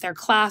kid about their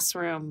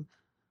classroom,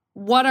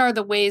 what are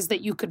the ways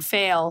that you could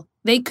fail?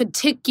 They could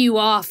tick you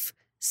off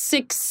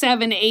 6,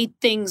 7, 8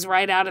 things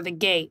right out of the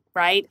gate,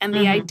 right? And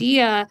the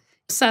idea,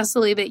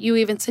 Cecily, that you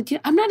even said,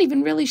 I'm not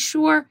even really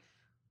sure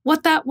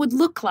what that would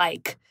look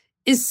like,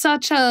 is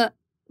such a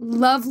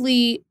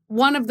lovely,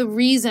 one of the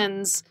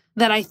reasons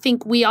that I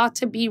think we ought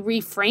to be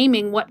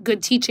reframing what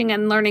good teaching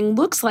and learning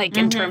looks like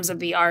in terms of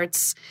the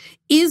arts,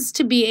 is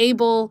to be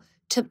able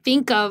to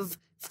think of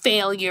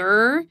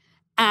failure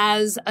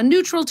as a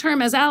neutral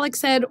term, as Alex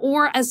said,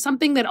 or as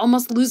something that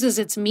almost loses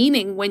its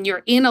meaning when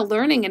you're in a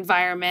learning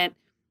environment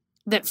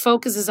that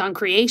focuses on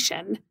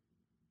creation.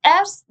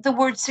 As the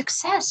word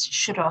success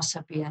should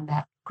also be in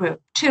that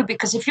group too,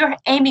 because if you're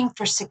aiming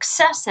for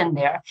success in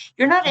there,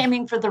 you're not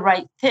aiming for the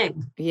right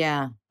thing.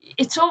 Yeah.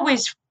 It's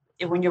always,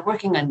 when you're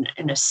working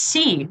in a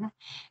scene,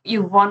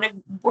 you want to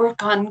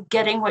work on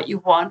getting what you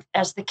want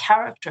as the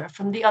character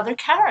from the other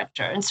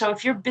character. And so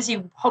if you're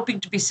busy hoping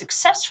to be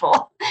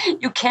successful,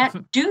 you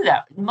can't do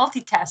that.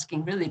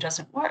 Multitasking really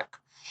doesn't work.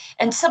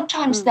 And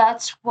sometimes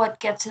that's what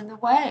gets in the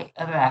way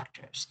of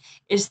actors,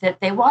 is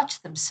that they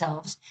watch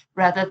themselves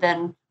rather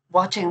than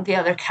watching the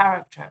other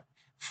character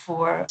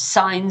for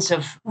signs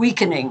of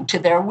weakening to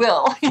their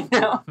will,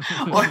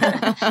 or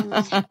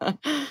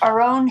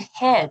our own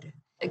head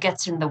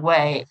gets in the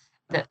way.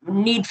 The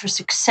need for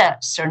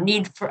success or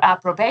need for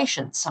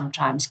approbation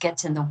sometimes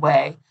gets in the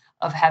way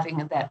of having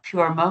that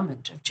pure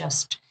moment of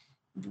just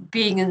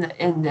being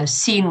in the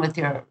scene with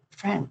your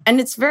friend. And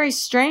it's very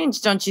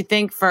strange, don't you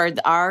think, for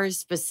our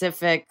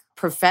specific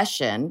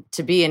profession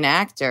to be an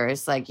actor?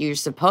 It's like you're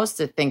supposed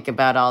to think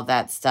about all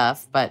that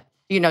stuff, but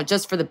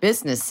just for the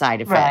business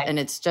side of it. And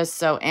it's just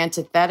so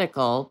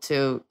antithetical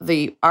to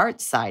the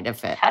art side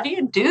of it. How do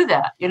you do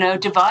that?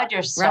 Divide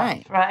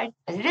yourself, right?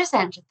 It is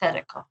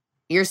antithetical.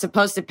 You're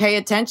supposed to pay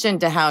attention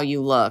to how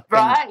you look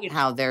and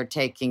how they're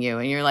taking you.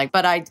 And you're like,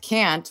 but I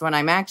can't when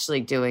I'm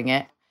actually doing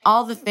it.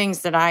 All the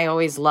things that I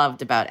always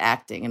loved about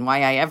acting and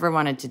why I ever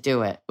wanted to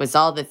do it was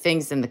all the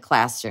things in the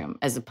classroom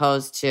as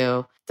opposed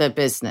to the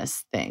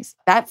business things.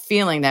 That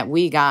feeling that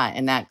we got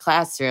in that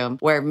classroom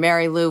where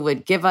Mary Lou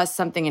would give us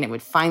something and it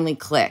would finally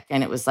click.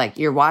 And it was like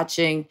you're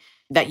watching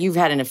that you've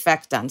had an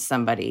effect on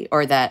somebody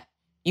or that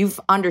you've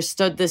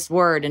understood this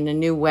word in a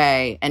new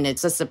way. And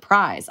it's a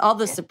surprise. All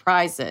the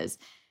surprises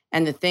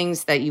and the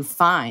things that you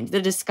find,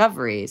 the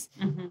discoveries,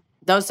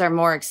 those are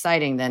more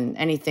exciting than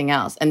anything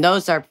else. And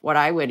those are what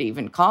I would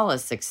even call a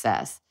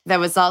success. There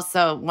was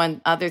also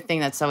one other thing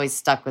that's always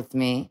stuck with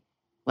me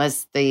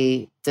was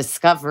the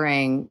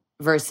discovering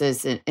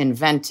versus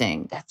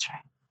inventing. That's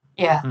right.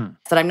 Yeah.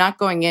 That I'm not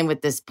going in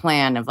with this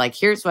plan of like,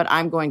 here's what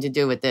I'm going to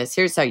do with this.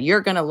 Here's how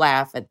you're going to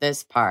laugh at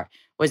this part.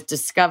 Was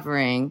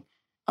discovering,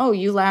 oh,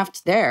 you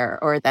laughed there,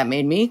 or that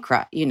made me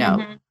cry.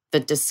 The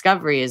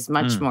discovery is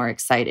much more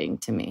exciting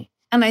to me.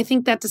 And I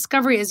think that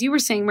discovery, as you were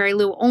saying, Mary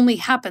Lou, only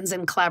happens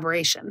in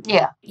collaboration.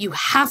 Yeah. You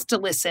have to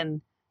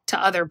listen to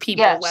other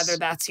people, whether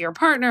that's your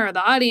partner or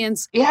the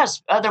audience.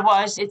 Yes.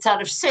 Otherwise, it's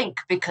out of sync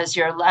because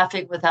you're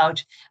laughing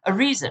without a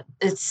reason.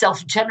 It's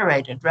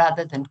self-generated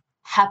rather than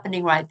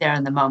happening right there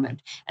in the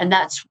moment. And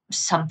that's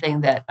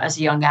something that as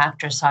a young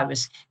actress, I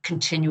was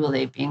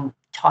continually being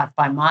taught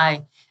by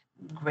my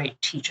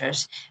great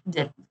teachers,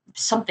 that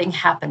something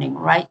happening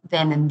right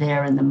then and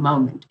there in the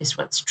moment is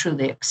what's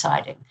truly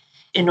exciting.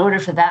 In order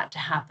for that to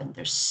happen,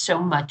 there's so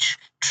much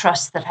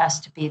trust that has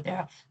to be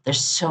there.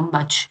 There's so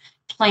much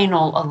plain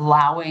old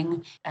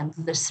allowing and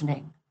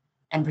listening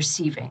and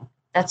receiving.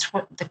 That's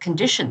what the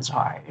conditions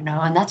are,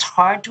 and that's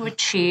hard to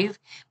achieve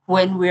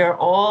when we're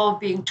all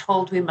being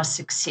told we must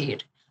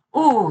succeed.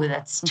 Ooh,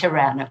 that's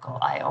tyrannical,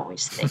 I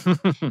always think,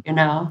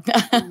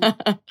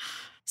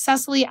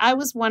 Cecily, I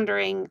was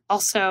wondering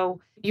also,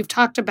 you've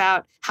talked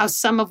about how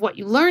some of what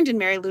you learned in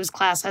Mary Lou's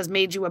class has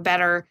made you a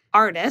better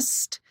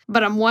artist.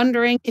 But I'm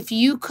wondering if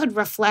you could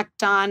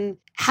reflect on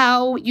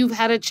how you've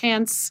had a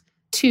chance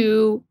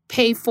to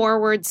pay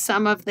forward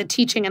some of the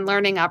teaching and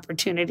learning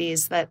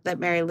opportunities that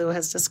Mary Lou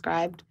has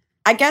described.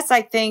 I guess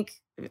I think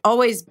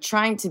always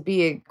trying to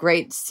be a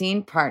great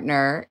scene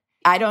partner.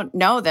 I don't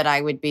know that I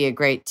would be a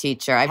great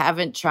teacher. I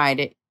haven't tried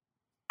it.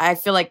 I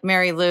feel like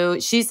Mary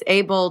Lou, she's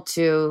able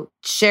to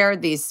share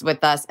these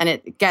with us and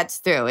it gets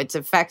through. It's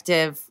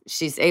effective.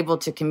 She's able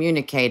to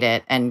communicate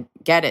it and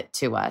get it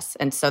to us.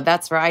 And so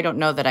that's where I don't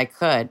know that I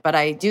could. But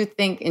I do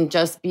think in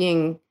just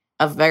being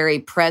a very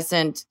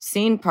present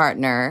scene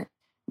partner,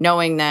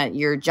 knowing that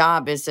your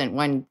job isn't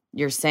when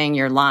you're saying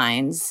your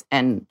lines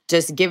and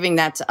just giving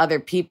that to other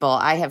people,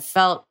 I have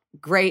felt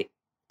great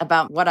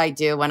about what I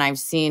do when I've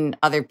seen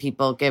other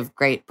people give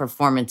great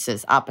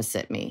performances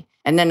opposite me.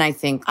 And then I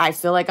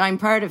feel like I'm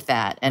part of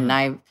that. And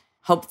I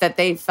hope that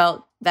they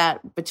felt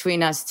that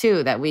between us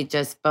too, that we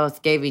just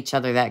both gave each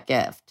other that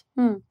gift.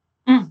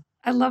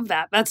 I love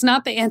that. That's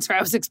not the answer I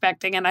was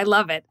expecting. And I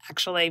love it,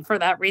 actually, for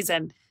that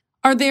reason.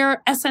 Are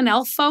there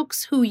SNL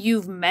folks who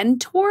you've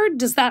mentored?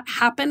 Does that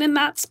happen in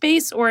that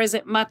space? Or is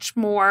it much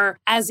more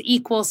as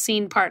equal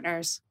scene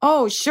partners?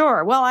 Oh,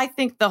 sure. Well, I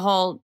think the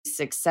whole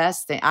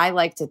success thing, I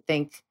like to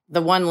think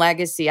the one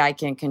legacy I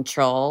can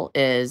control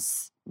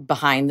is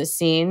behind the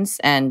scenes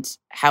and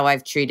how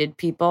I've treated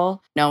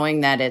people,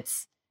 knowing that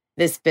it's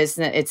this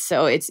business.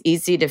 It's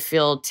easy to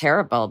feel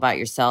terrible about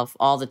yourself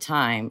all the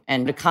time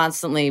and to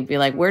constantly be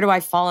like, where do I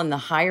fall in the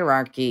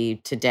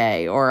hierarchy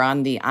today or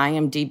on the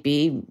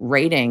IMDb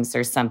ratings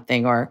or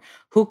something, or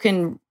who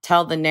can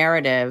tell the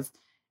narrative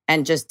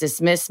and just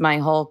dismiss my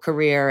whole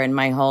career and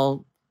my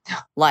whole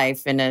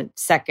life in a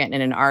second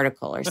in an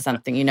article or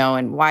something,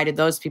 and why did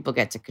those people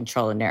get to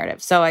control a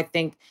narrative? So I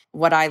think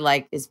what I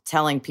like is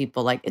telling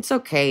people like, it's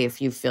okay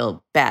if you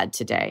feel bad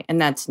today and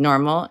that's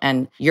normal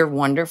and you're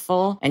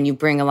wonderful and you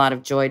bring a lot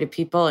of joy to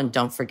people and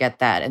don't forget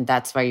that. And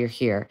that's why you're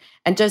here.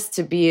 And just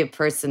to be a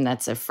person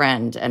that's a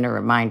friend and a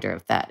reminder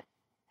of that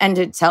and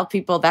to tell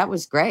people that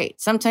was great.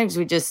 Sometimes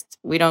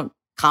we don't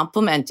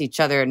compliment each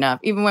other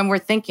enough. Even when we're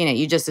thinking it,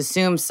 you just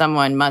assume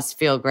someone must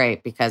feel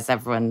great because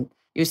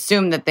you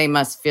assume that they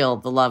must feel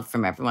the love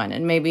from everyone.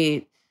 And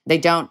maybe they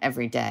don't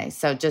every day.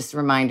 So just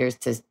reminders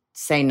to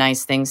say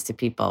nice things to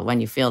people when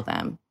you feel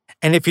them.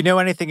 And if you know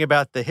anything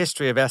about the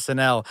history of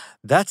SNL,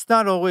 that's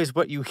not always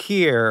what you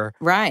hear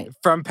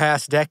from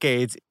past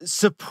decades.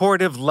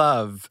 Supportive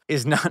love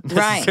is not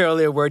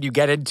necessarily a word you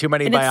get in too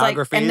many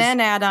biographies. And then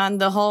add on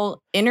the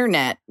whole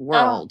internet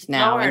world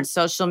and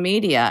social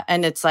media.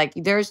 And it's like,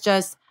 there's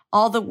just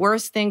all the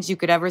worst things you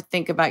could ever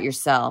think about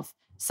yourself.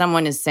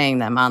 Someone is saying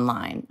them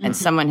online and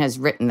someone has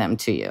written them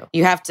to you.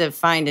 You have to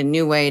find a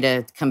new way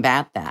to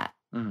combat that,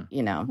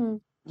 you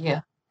know?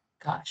 Yeah.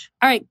 Gosh.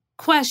 All right.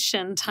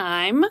 Question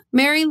time.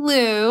 Mary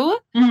Lou,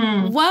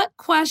 what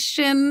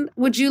question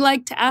would you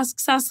like to ask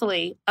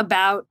Cecily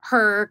about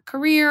her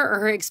career or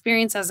her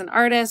experience as an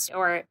artist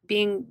or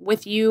being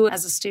with you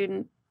as a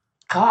student?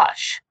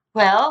 Gosh.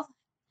 Well,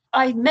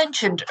 I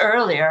mentioned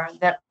earlier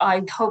that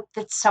I hope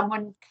that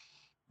someone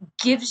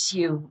gives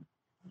you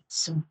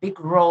some big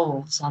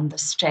roles on the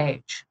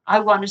stage. I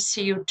want to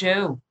see you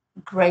do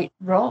great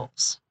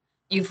roles.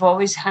 You've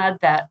always had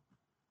that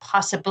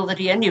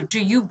possibility in you.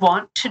 Do you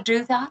want to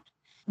do that?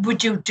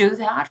 Would you do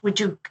that? Would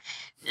you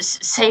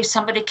say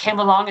somebody came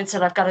along and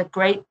said, I've got a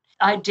great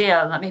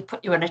idea. Let me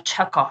put you in a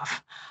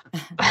Chekhov.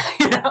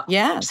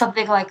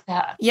 Something like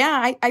that.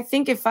 Yeah, I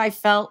think if I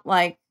felt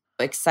like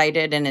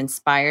excited and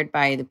inspired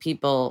by the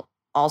people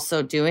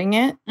also doing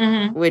it,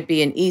 would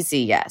be an easy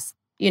yes.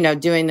 You know,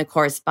 doing the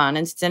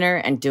correspondence dinner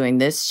and doing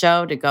this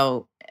show to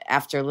go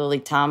after Lily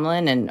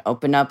Tomlin and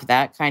open up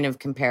that kind of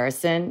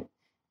comparison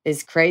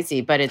is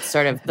crazy. But it's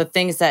sort of the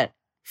things that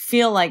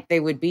feel like they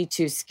would be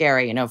too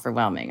scary and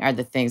overwhelming are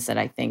the things that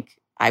I think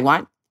I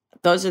want.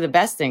 Those are the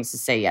best things to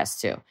say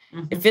yes to.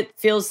 If it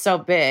feels so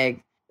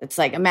big, it's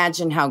like,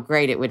 imagine how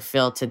great it would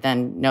feel to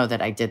then know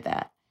that I did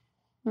that.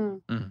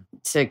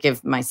 To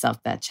give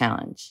myself that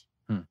challenge.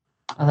 Well,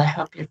 I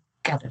hope you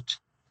get it.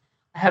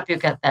 I hope you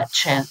get that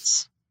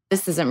chance.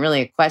 This isn't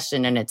really a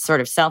question and it's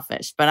sort of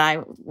selfish, but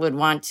I would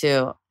want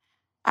to,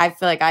 I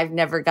feel like I've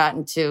never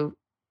gotten to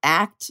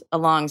act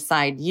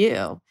alongside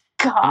you.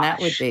 Gosh. And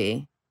that would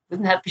be.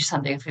 Wouldn't that be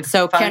something? If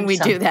so can we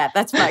do that?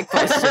 That's my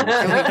question.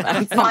 Can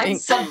we find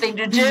something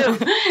to do?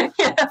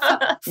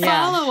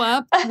 Follow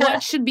up,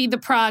 what should be the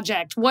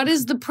project? What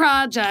is the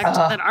project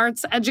that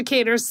Arts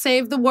Educators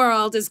Save the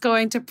World is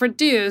going to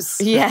produce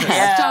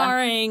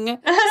starring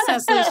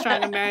Cecily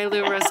Strong and Mary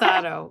Lou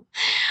Rosato?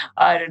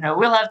 I don't know.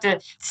 We'll have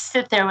to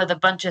sit there with a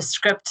bunch of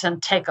scripts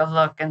and take a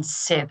look and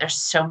see. There's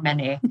so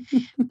many.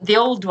 The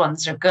old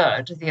ones are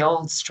good. The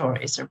old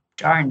stories are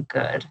darn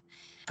good.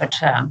 But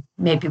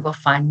maybe we'll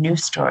find new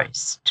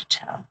stories to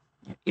tell.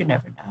 You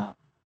never know.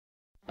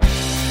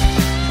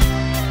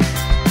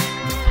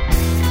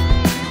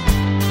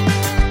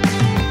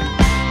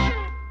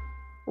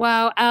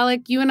 Wow,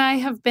 Alec, you and I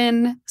have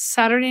been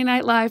Saturday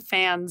Night Live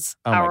fans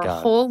our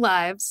whole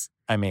lives.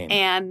 I mean.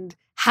 And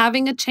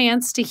having a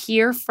chance to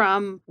hear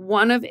from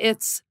one of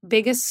its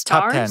biggest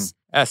stars. Top 10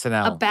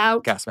 SNL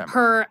about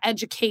her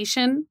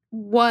education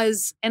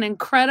was an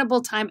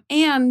incredible time.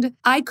 And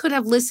I could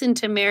have listened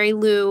to Mary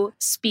Lou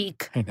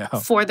speak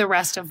for the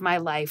rest of my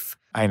life.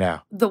 I know.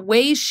 The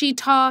way she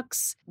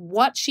talks,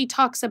 what she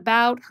talks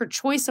about, her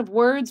choice of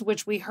words,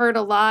 which we heard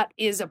a lot,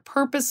 is a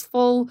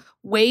purposeful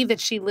way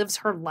that she lives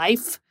her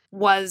life,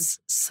 was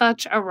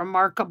such a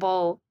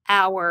remarkable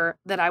hour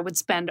that I would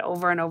spend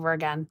over and over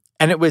again.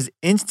 And it was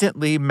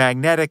instantly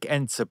magnetic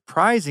and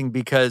surprising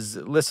because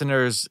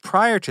listeners,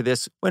 prior to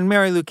this, when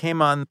Mary Lou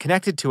came on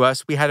Connected to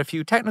us, we had a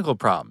few technical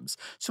problems.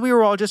 So we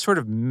were all just sort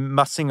of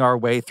mussing our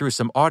way through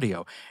some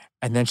audio.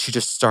 And then she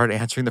just started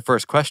answering the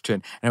first question.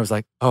 And I was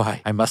like, oh,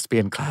 I must be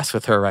in class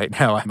with her right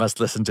now. I must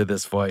listen to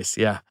this voice.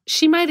 Yeah.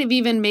 She might have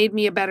even made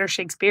me a better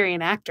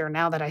Shakespearean actor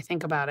now that I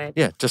think about it.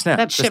 Yeah, just now.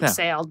 That ship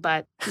sailed,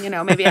 but,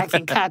 maybe I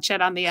can catch it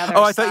on the other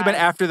side. I thought you meant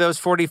after those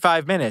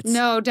 45 minutes.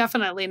 No,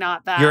 definitely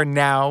not that. You're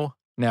now...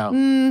 No.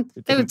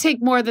 It would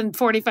take more than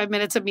 45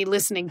 minutes of me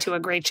listening to a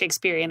great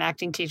Shakespearean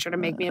acting teacher to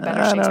make me a better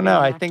Shakespearean actor. I don't know.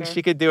 I think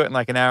she could do it in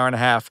like an hour and a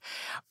half.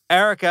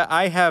 Erica,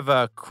 I have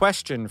a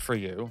question for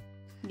you.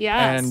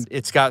 Yes. And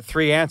it's got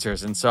 3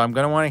 answers. And so I'm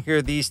going to want to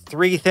hear these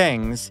 3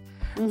 things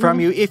from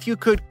you. If you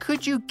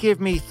could you give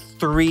me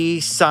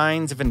 3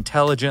 signs of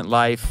intelligent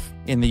life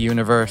in the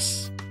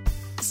universe?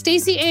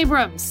 Stacey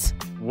Abrams.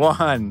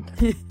 1.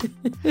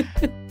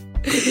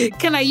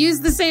 Can I use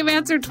the same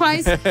answer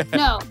twice?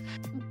 No.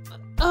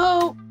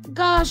 Oh,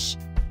 gosh.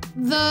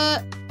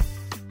 The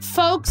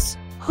folks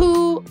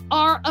who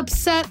are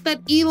upset that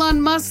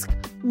Elon Musk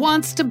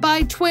wants to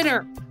buy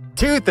Twitter.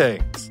 2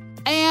 things.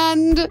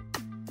 And,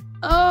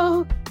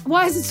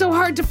 why is it so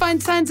hard to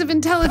find signs of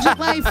intelligent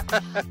life?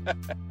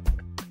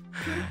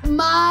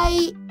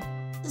 My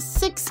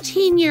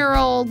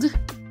 16-year-old.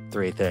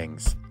 3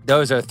 things.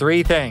 Those are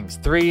 3 things.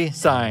 3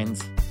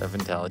 signs of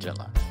intelligent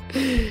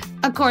life.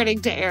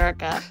 According to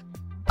Erica.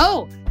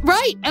 Oh,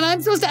 right. And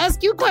I'm supposed to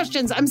ask you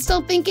questions. I'm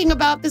still thinking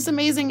about this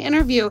amazing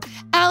interview.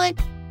 Alec,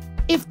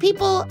 if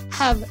people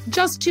have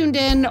just tuned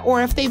in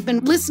or if they've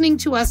been listening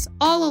to us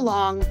all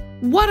along,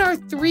 what are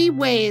 3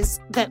 ways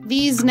that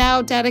these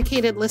now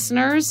dedicated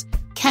listeners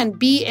can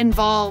be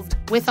involved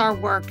with our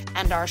work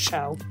and our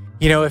show?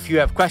 You know, if you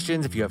have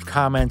questions, if you have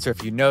comments, or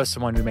if you know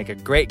someone who'd make a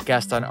great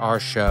guest on our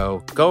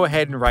show, go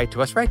ahead and write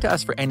to us. Write to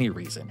us for any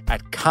reason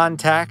at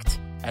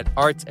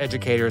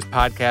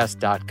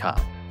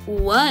contact@artseducatorspodcast.com.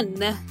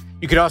 1.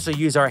 You could also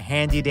use our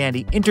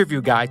handy-dandy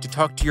interview guide to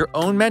talk to your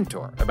own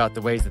mentor about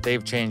the ways that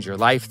they've changed your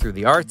life through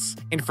the arts.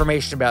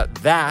 Information about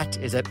that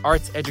is at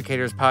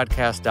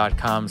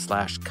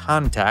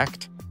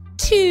artseducatorspodcast.com/contact.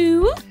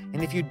 2.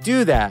 And if you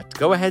do that,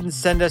 go ahead and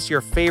send us your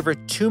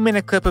favorite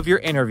 2-minute clip of your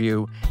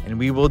interview, and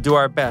we will do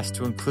our best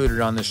to include it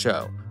on the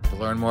show. To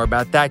learn more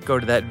about that, go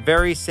to that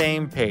very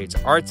same page,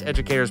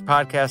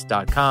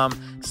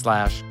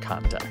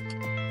 artseducatorspodcast.com/contact.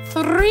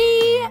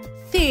 3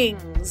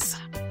 things.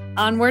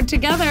 Onward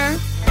together.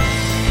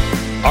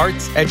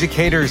 Arts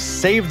Educators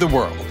Save the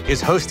World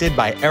is hosted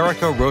by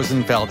Erica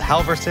Rosenfeld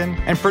Halverson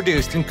and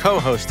produced and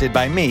co-hosted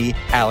by me,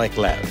 Alec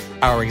Lev.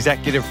 Our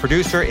executive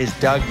producer is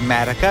Doug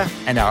Matica,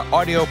 and our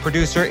audio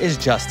producer is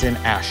Justin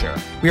Asher.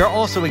 We are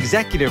also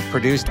executive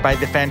produced by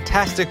the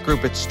fantastic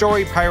group at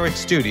Story Pirate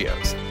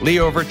Studios, Lee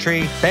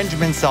Overtree,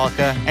 Benjamin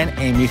Salka, and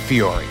Amy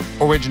Fiore.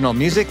 Original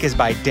music is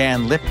by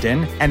Dan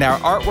Lipton, and our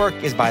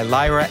artwork is by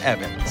Lyra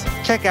Evans.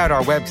 Check out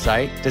our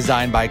website,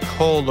 designed by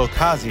Cole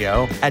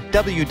Locasio, at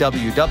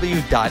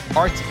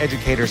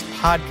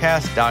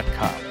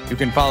www.artseducatorspodcast.com. You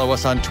can follow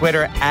us on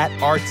Twitter at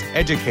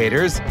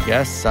ArtsEducators.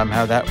 Yes,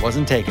 somehow that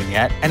wasn't taken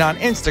yet. And on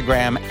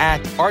Instagram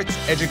at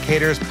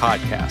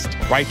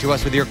ArtsEducatorsPodcast. Write to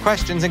us with your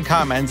questions and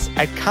comments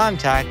at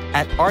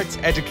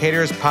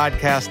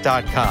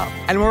contact@artseducatorspodcast.com.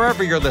 And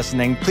wherever you're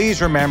listening,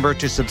 please remember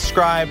to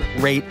subscribe,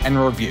 rate,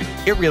 and review.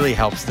 It really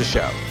helps the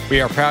show.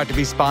 We are proud to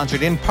be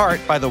sponsored in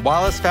part by the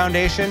Wallace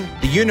Foundation,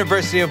 the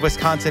University of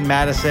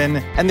Wisconsin-Madison,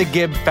 and the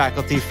Gibb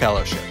Faculty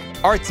Fellowship.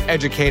 Arts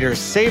Educators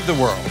Save the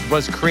World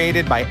was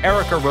created by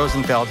Erica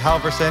Rosenfeld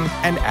Halverson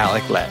and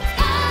Alec Lev.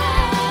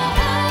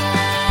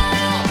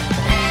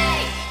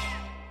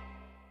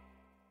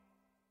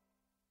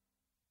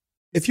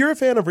 If you're a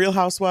fan of Real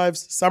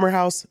Housewives, Summer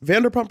House,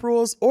 Vanderpump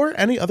Rules, or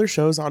any other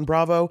shows on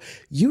Bravo,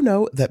 you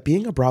know that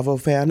being a Bravo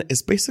fan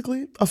is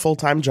basically a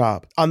full-time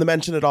job. On the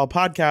Mention It All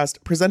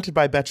podcast, presented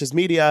by Betches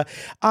Media,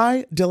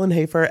 I, Dylan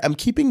Hafer, am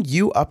keeping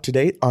you up to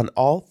date on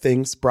all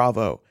things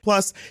Bravo.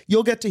 Plus,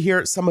 you'll get to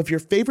hear some of your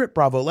favorite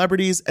Bravo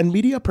celebrities and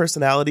media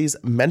personalities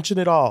mention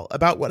it all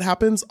about what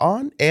happens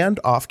on and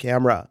off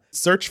camera.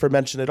 Search for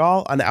Mention It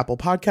All on Apple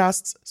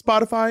Podcasts,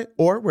 Spotify,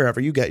 or wherever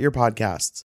you get your podcasts.